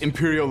 starships,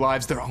 Imperial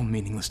lives, they're all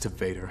meaningless to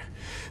Vader.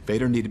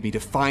 Vader needed me to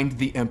find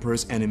the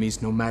Emperor's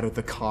enemies no matter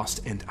the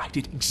cost, and I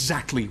did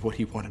exactly what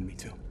he wanted me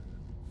to.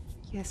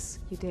 Yes,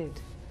 you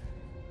did.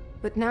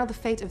 But now the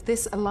fate of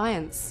this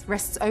alliance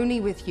rests only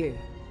with you.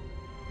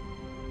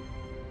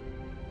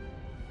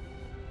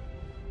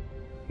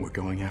 We're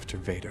going after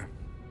Vader.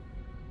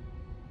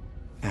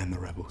 And the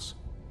rebels.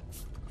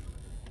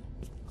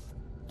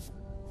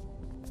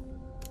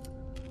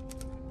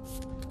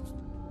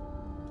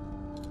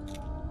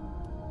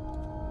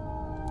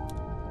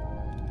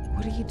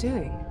 What are you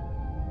doing?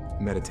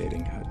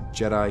 Meditating. A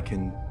Jedi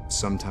can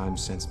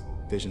sometimes sense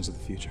visions of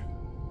the future.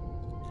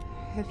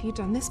 Have you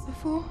done this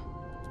before?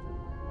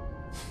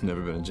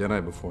 Never been a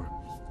Jedi before.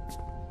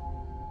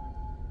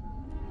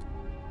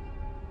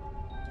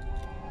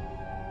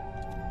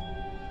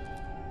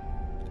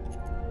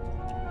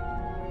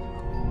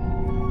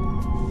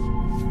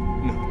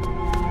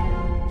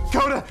 No.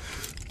 Coda!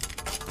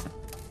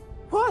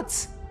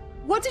 What?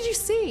 What did you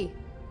see?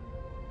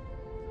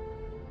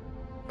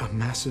 A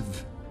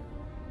massive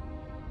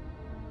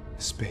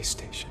space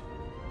station.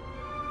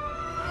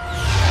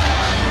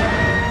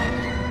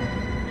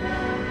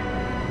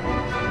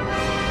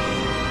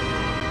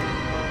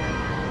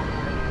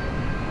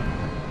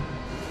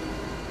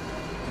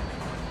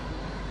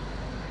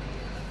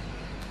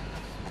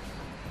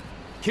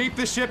 Keep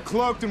the ship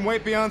cloaked and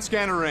wait beyond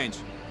scanner range.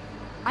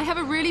 I have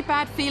a really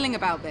bad feeling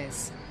about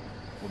this.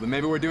 Well, then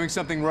maybe we're doing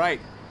something right.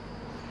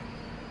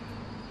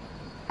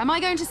 Am I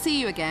going to see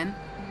you again?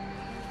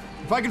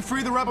 If I can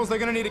free the rebels, they're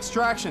gonna need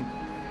extraction.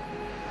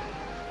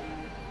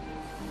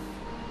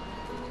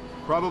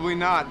 Probably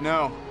not,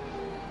 no.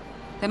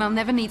 Then I'll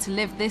never need to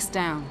live this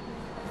down.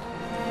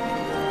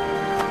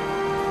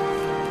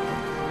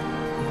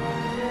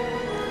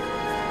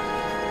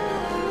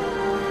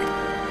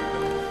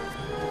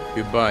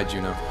 Goodbye,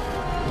 Juno.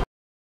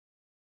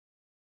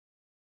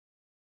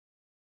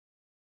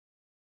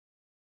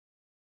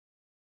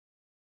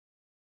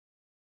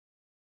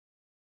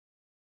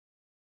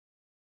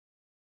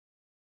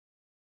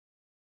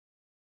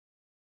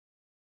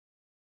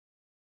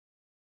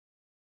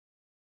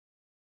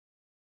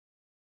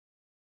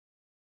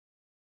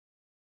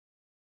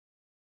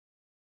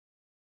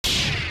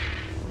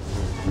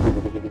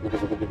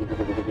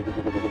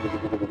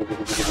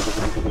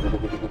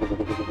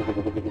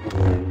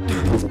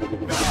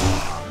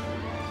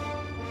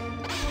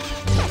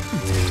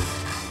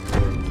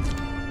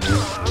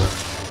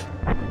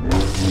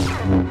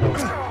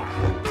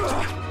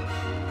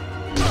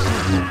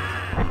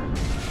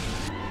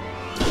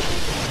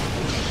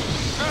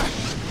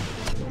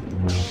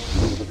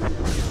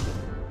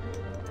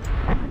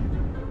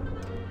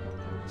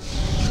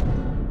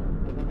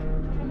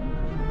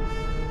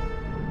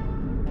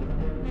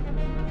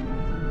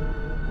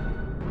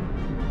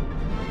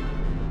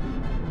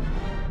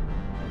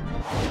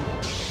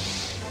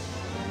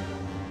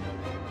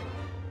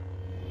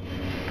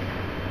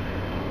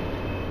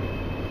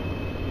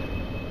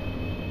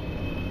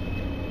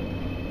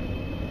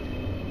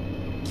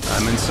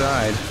 I'm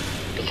inside.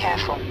 Be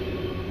careful.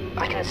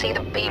 I can see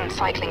the beam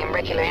cycling in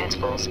regular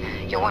intervals.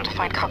 You'll want to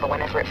find cover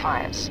whenever it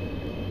fires.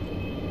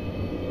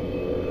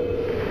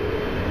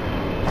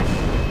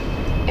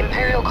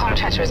 Imperial comm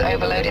chatter is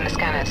overloading the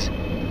scanners.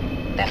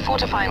 They're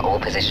fortifying all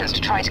positions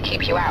to try to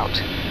keep you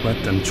out.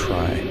 Let them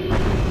try.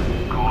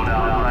 Cool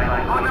down.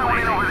 Put that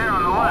one over there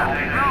on the left.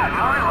 No,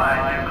 my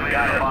left.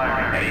 Got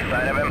it. Any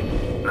sign of him?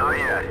 Not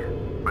yet.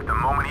 But the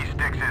moment he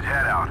sticks his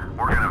head out,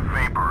 we're gonna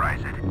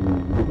vaporize it.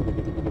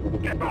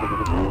 Seal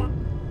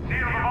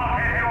the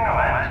bulkhead door.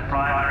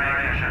 Primary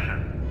ignition.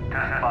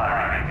 Test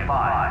firing in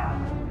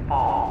 5,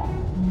 4,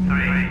 3,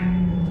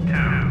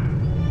 2,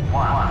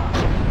 1.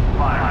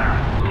 Fire.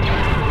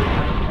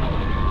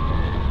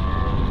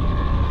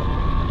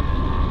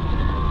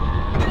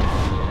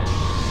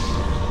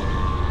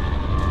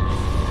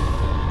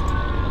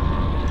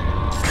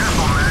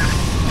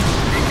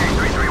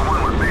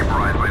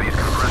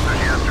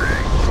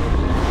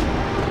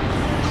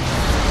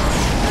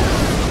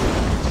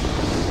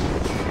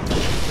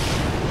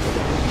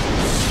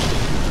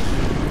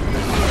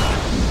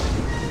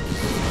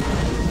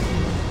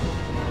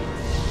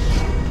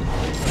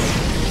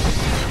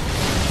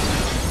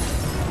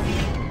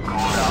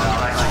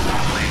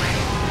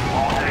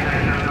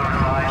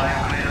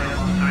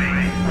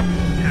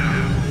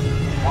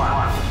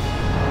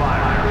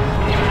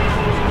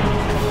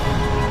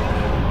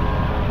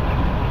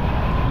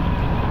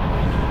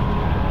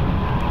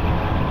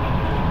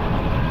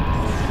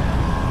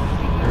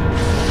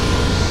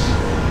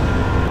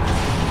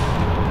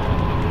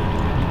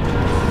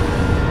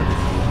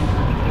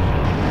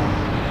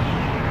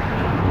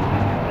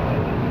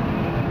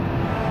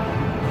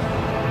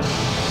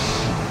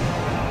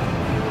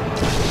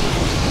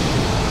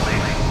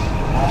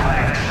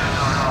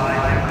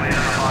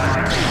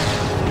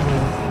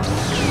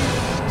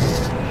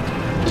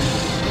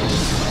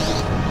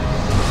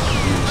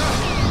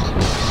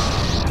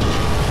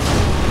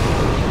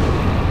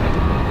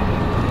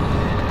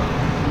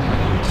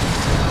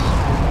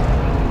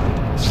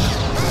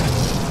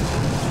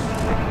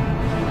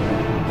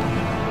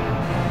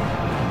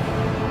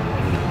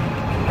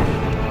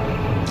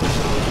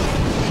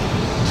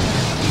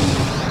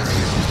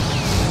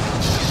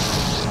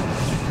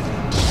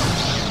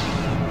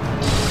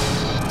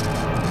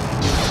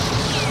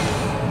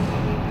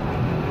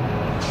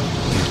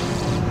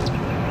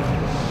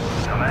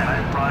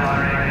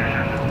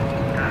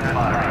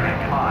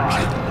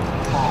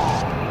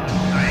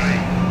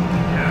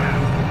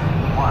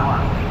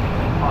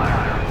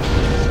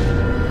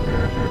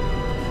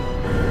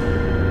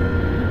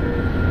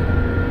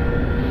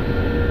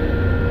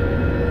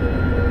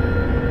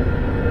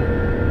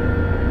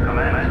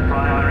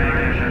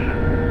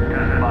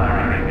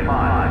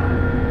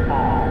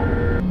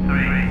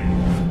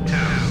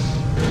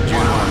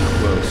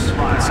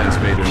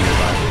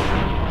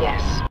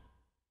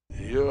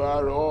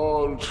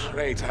 all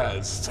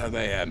traitors to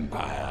the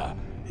Empire.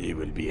 You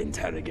will be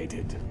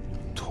interrogated,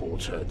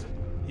 tortured.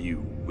 You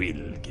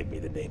will give me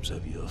the names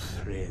of your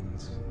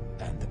friends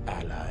and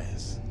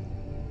allies.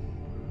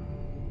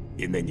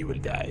 And then you will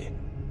die.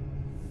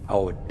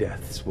 Our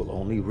deaths will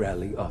only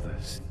rally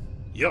others.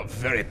 Your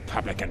very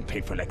public and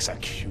painful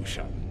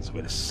executions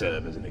will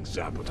serve as an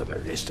example to the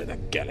rest of the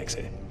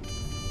galaxy.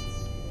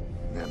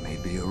 There may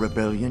be a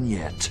rebellion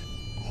yet.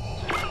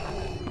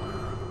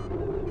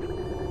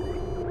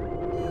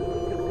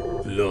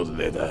 Lord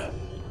Vader,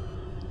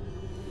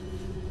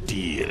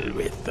 deal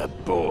with the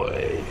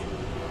boy.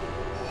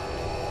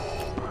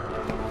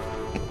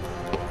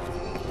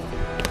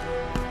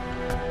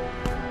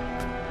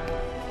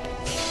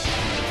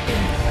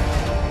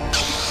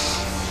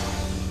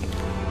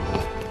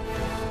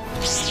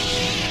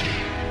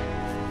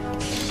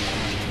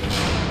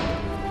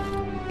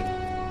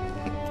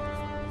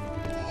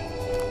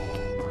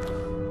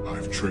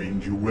 I've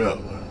trained you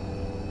well,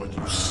 but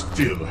you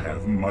still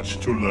have much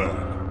to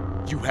learn.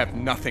 You have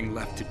nothing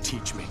left to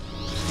teach me.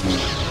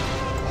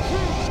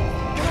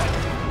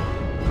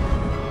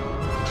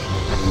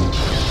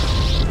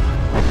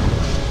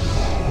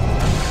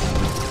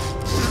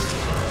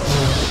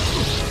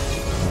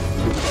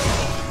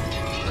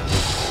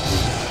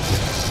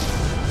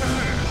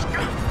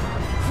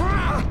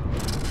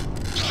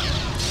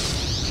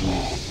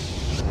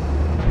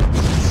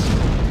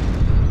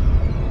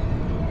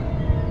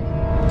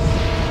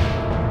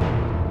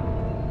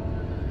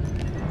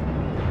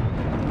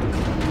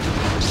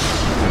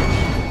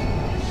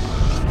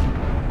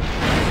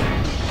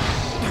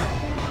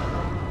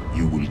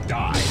 You will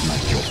die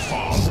like your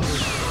father.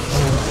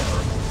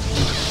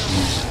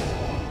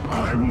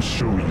 I will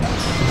show you true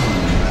mastery.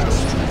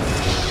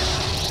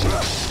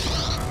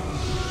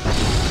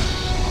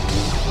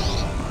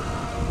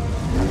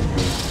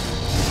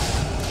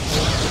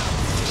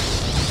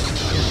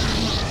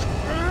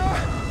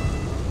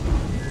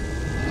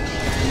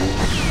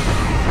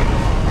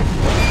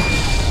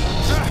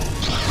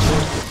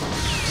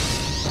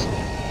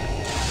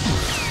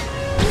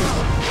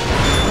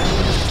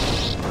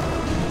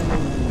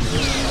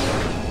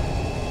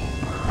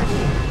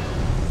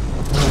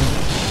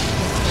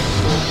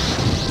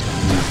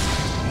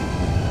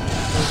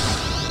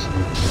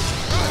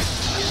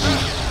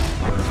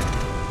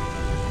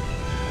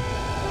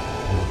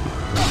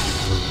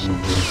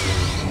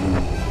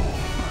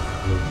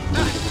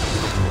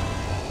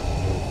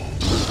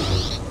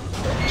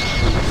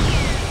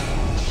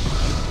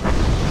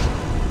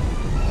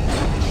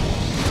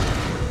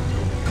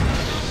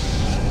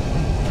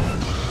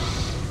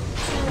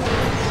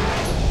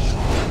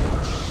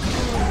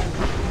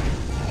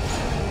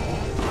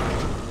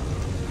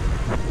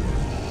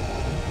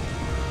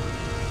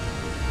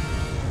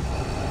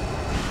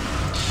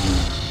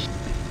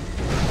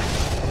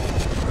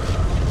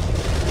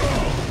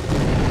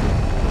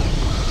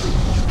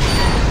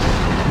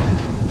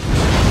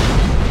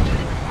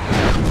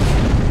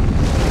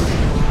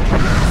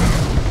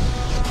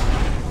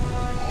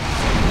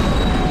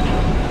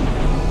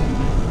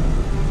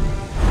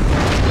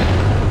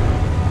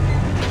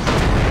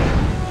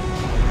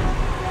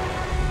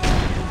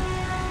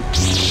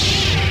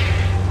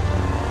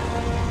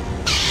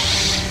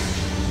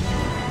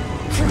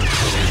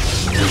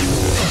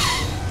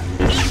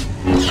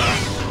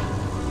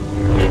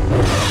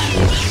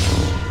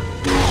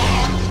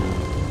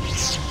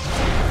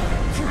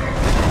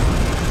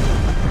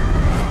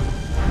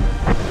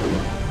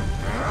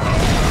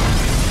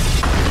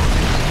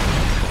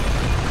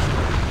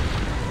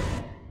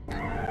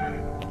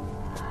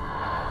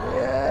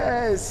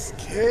 Yes,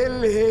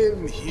 kill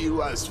him. He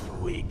was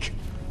weak.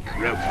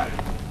 Broken.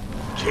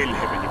 Kill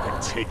him and you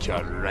can take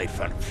your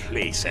rightful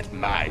place at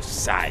my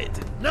side.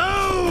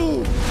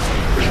 No!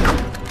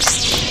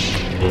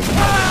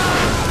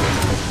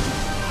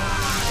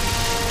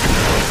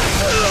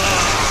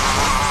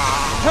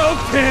 Help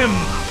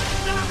him!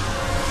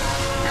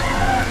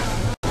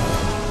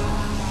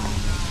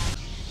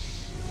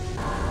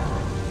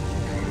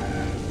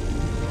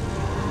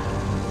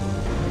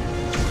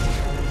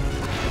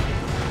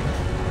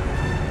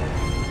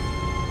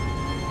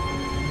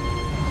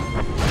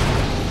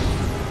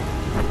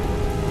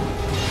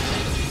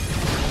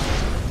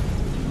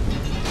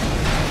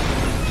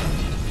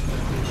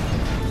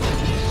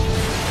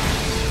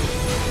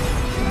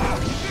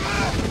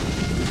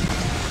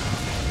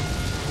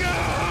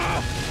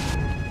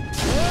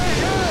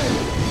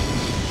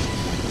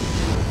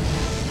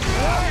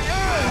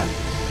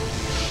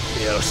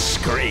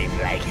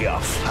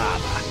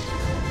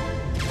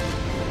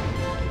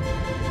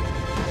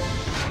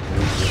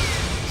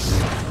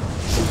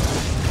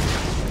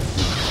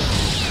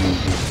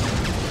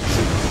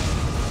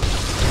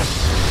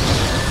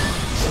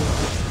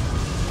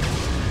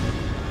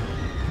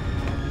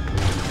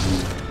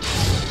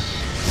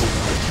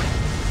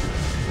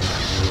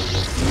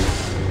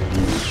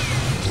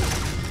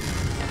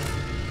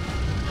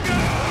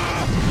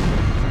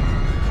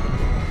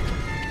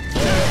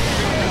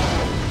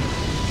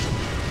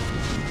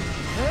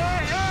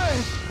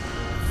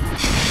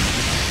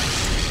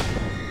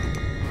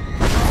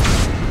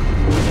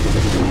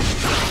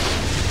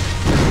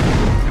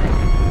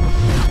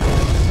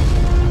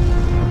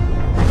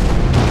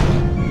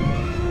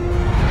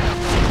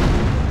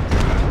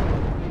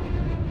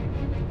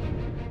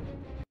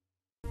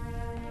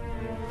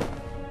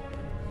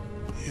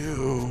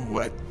 You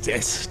were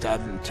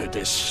destined to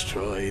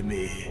destroy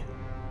me.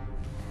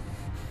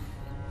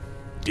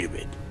 Do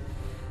it.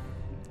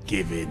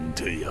 Give in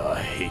to your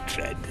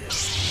hatred.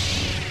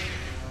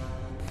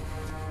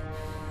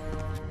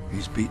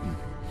 He's beaten.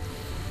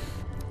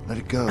 Let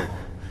it go.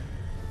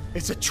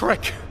 It's a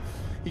trick.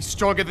 He's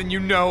stronger than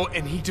you know,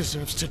 and he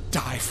deserves to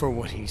die for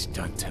what he's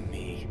done to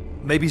me.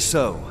 Maybe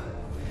so.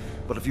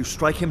 But if you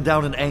strike him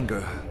down in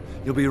anger,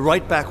 you'll be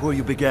right back where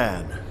you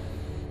began.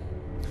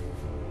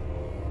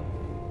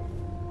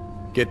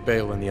 Get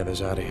Bale and the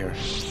others out of here.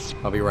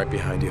 I'll be right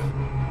behind you.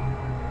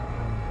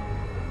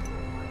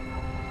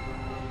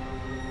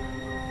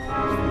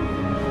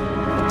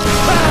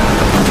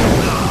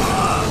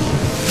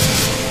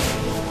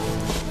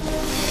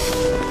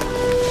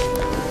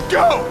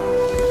 Go!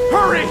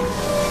 Hurry!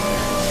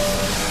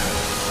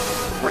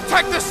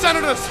 Protect the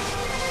senators!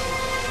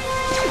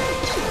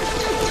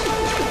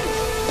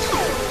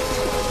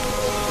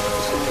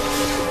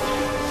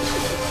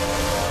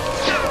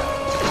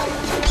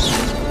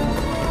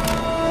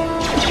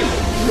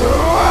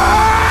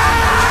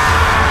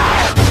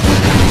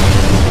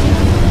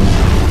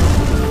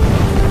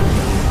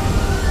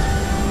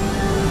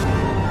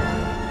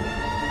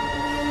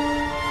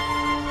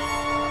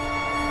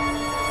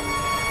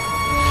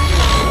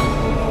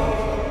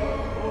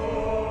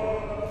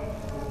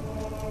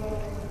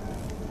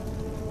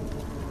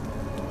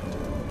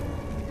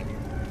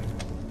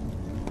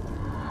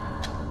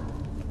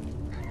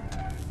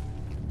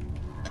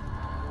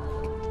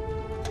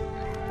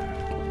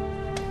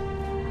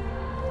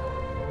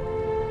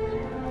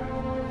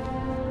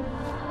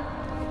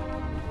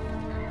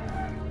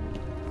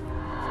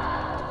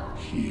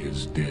 He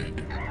is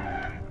dead.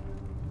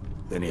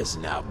 Then he is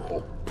now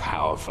more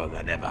powerful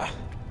than ever.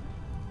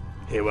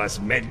 He was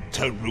meant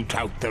to root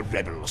out the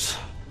rebels.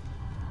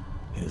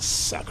 His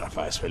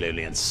sacrifice will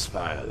only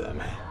inspire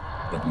them.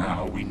 But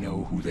now we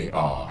know who they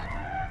are.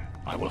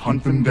 I will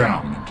hunt them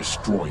down and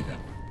destroy them.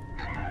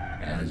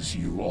 As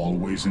you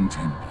always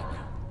intended,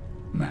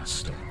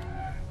 Master.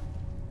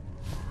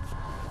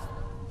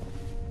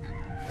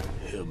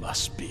 You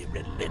must be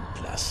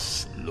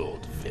relentless,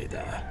 Lord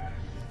Vader.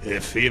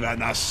 If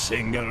even a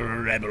single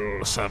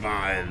rebel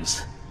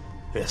survives,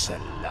 this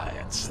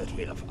alliance that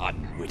we have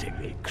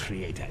unwittingly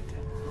created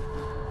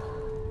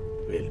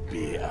will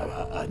be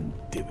our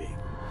undoing.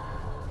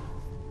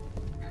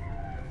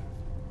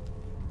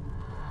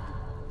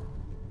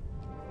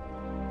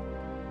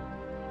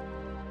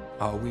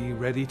 Are we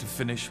ready to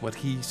finish what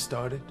he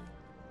started?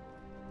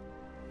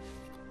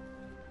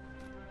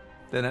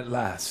 Then at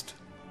last,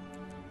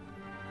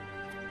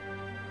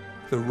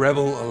 the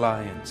Rebel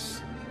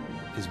Alliance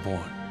is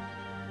born.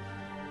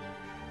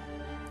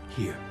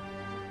 Here.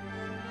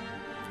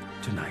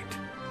 Tonight.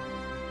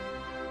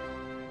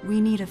 We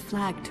need a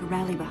flag to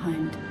rally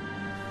behind.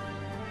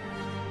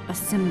 A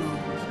symbol.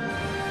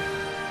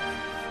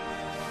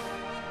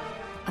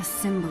 A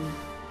symbol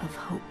of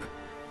hope.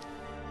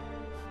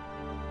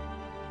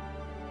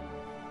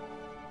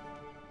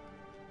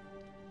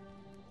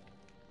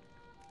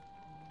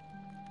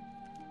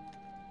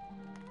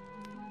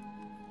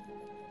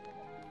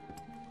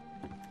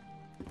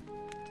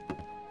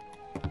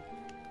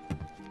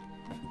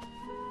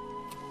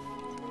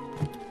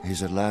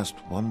 He's at last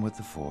one with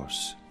the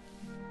Force.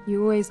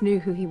 You always knew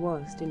who he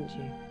was, didn't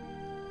you?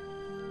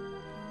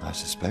 I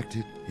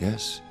suspected,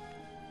 yes.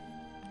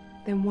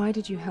 Then why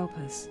did you help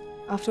us,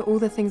 after all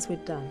the things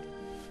we'd done?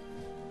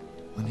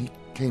 When he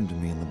came to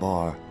me in the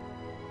bar,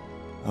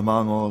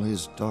 among all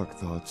his dark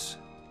thoughts,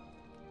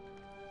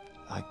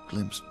 I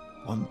glimpsed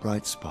one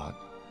bright spot.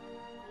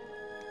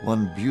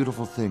 One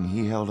beautiful thing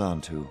he held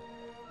on to,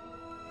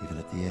 even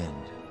at the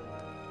end.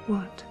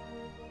 What?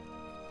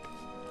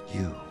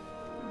 You.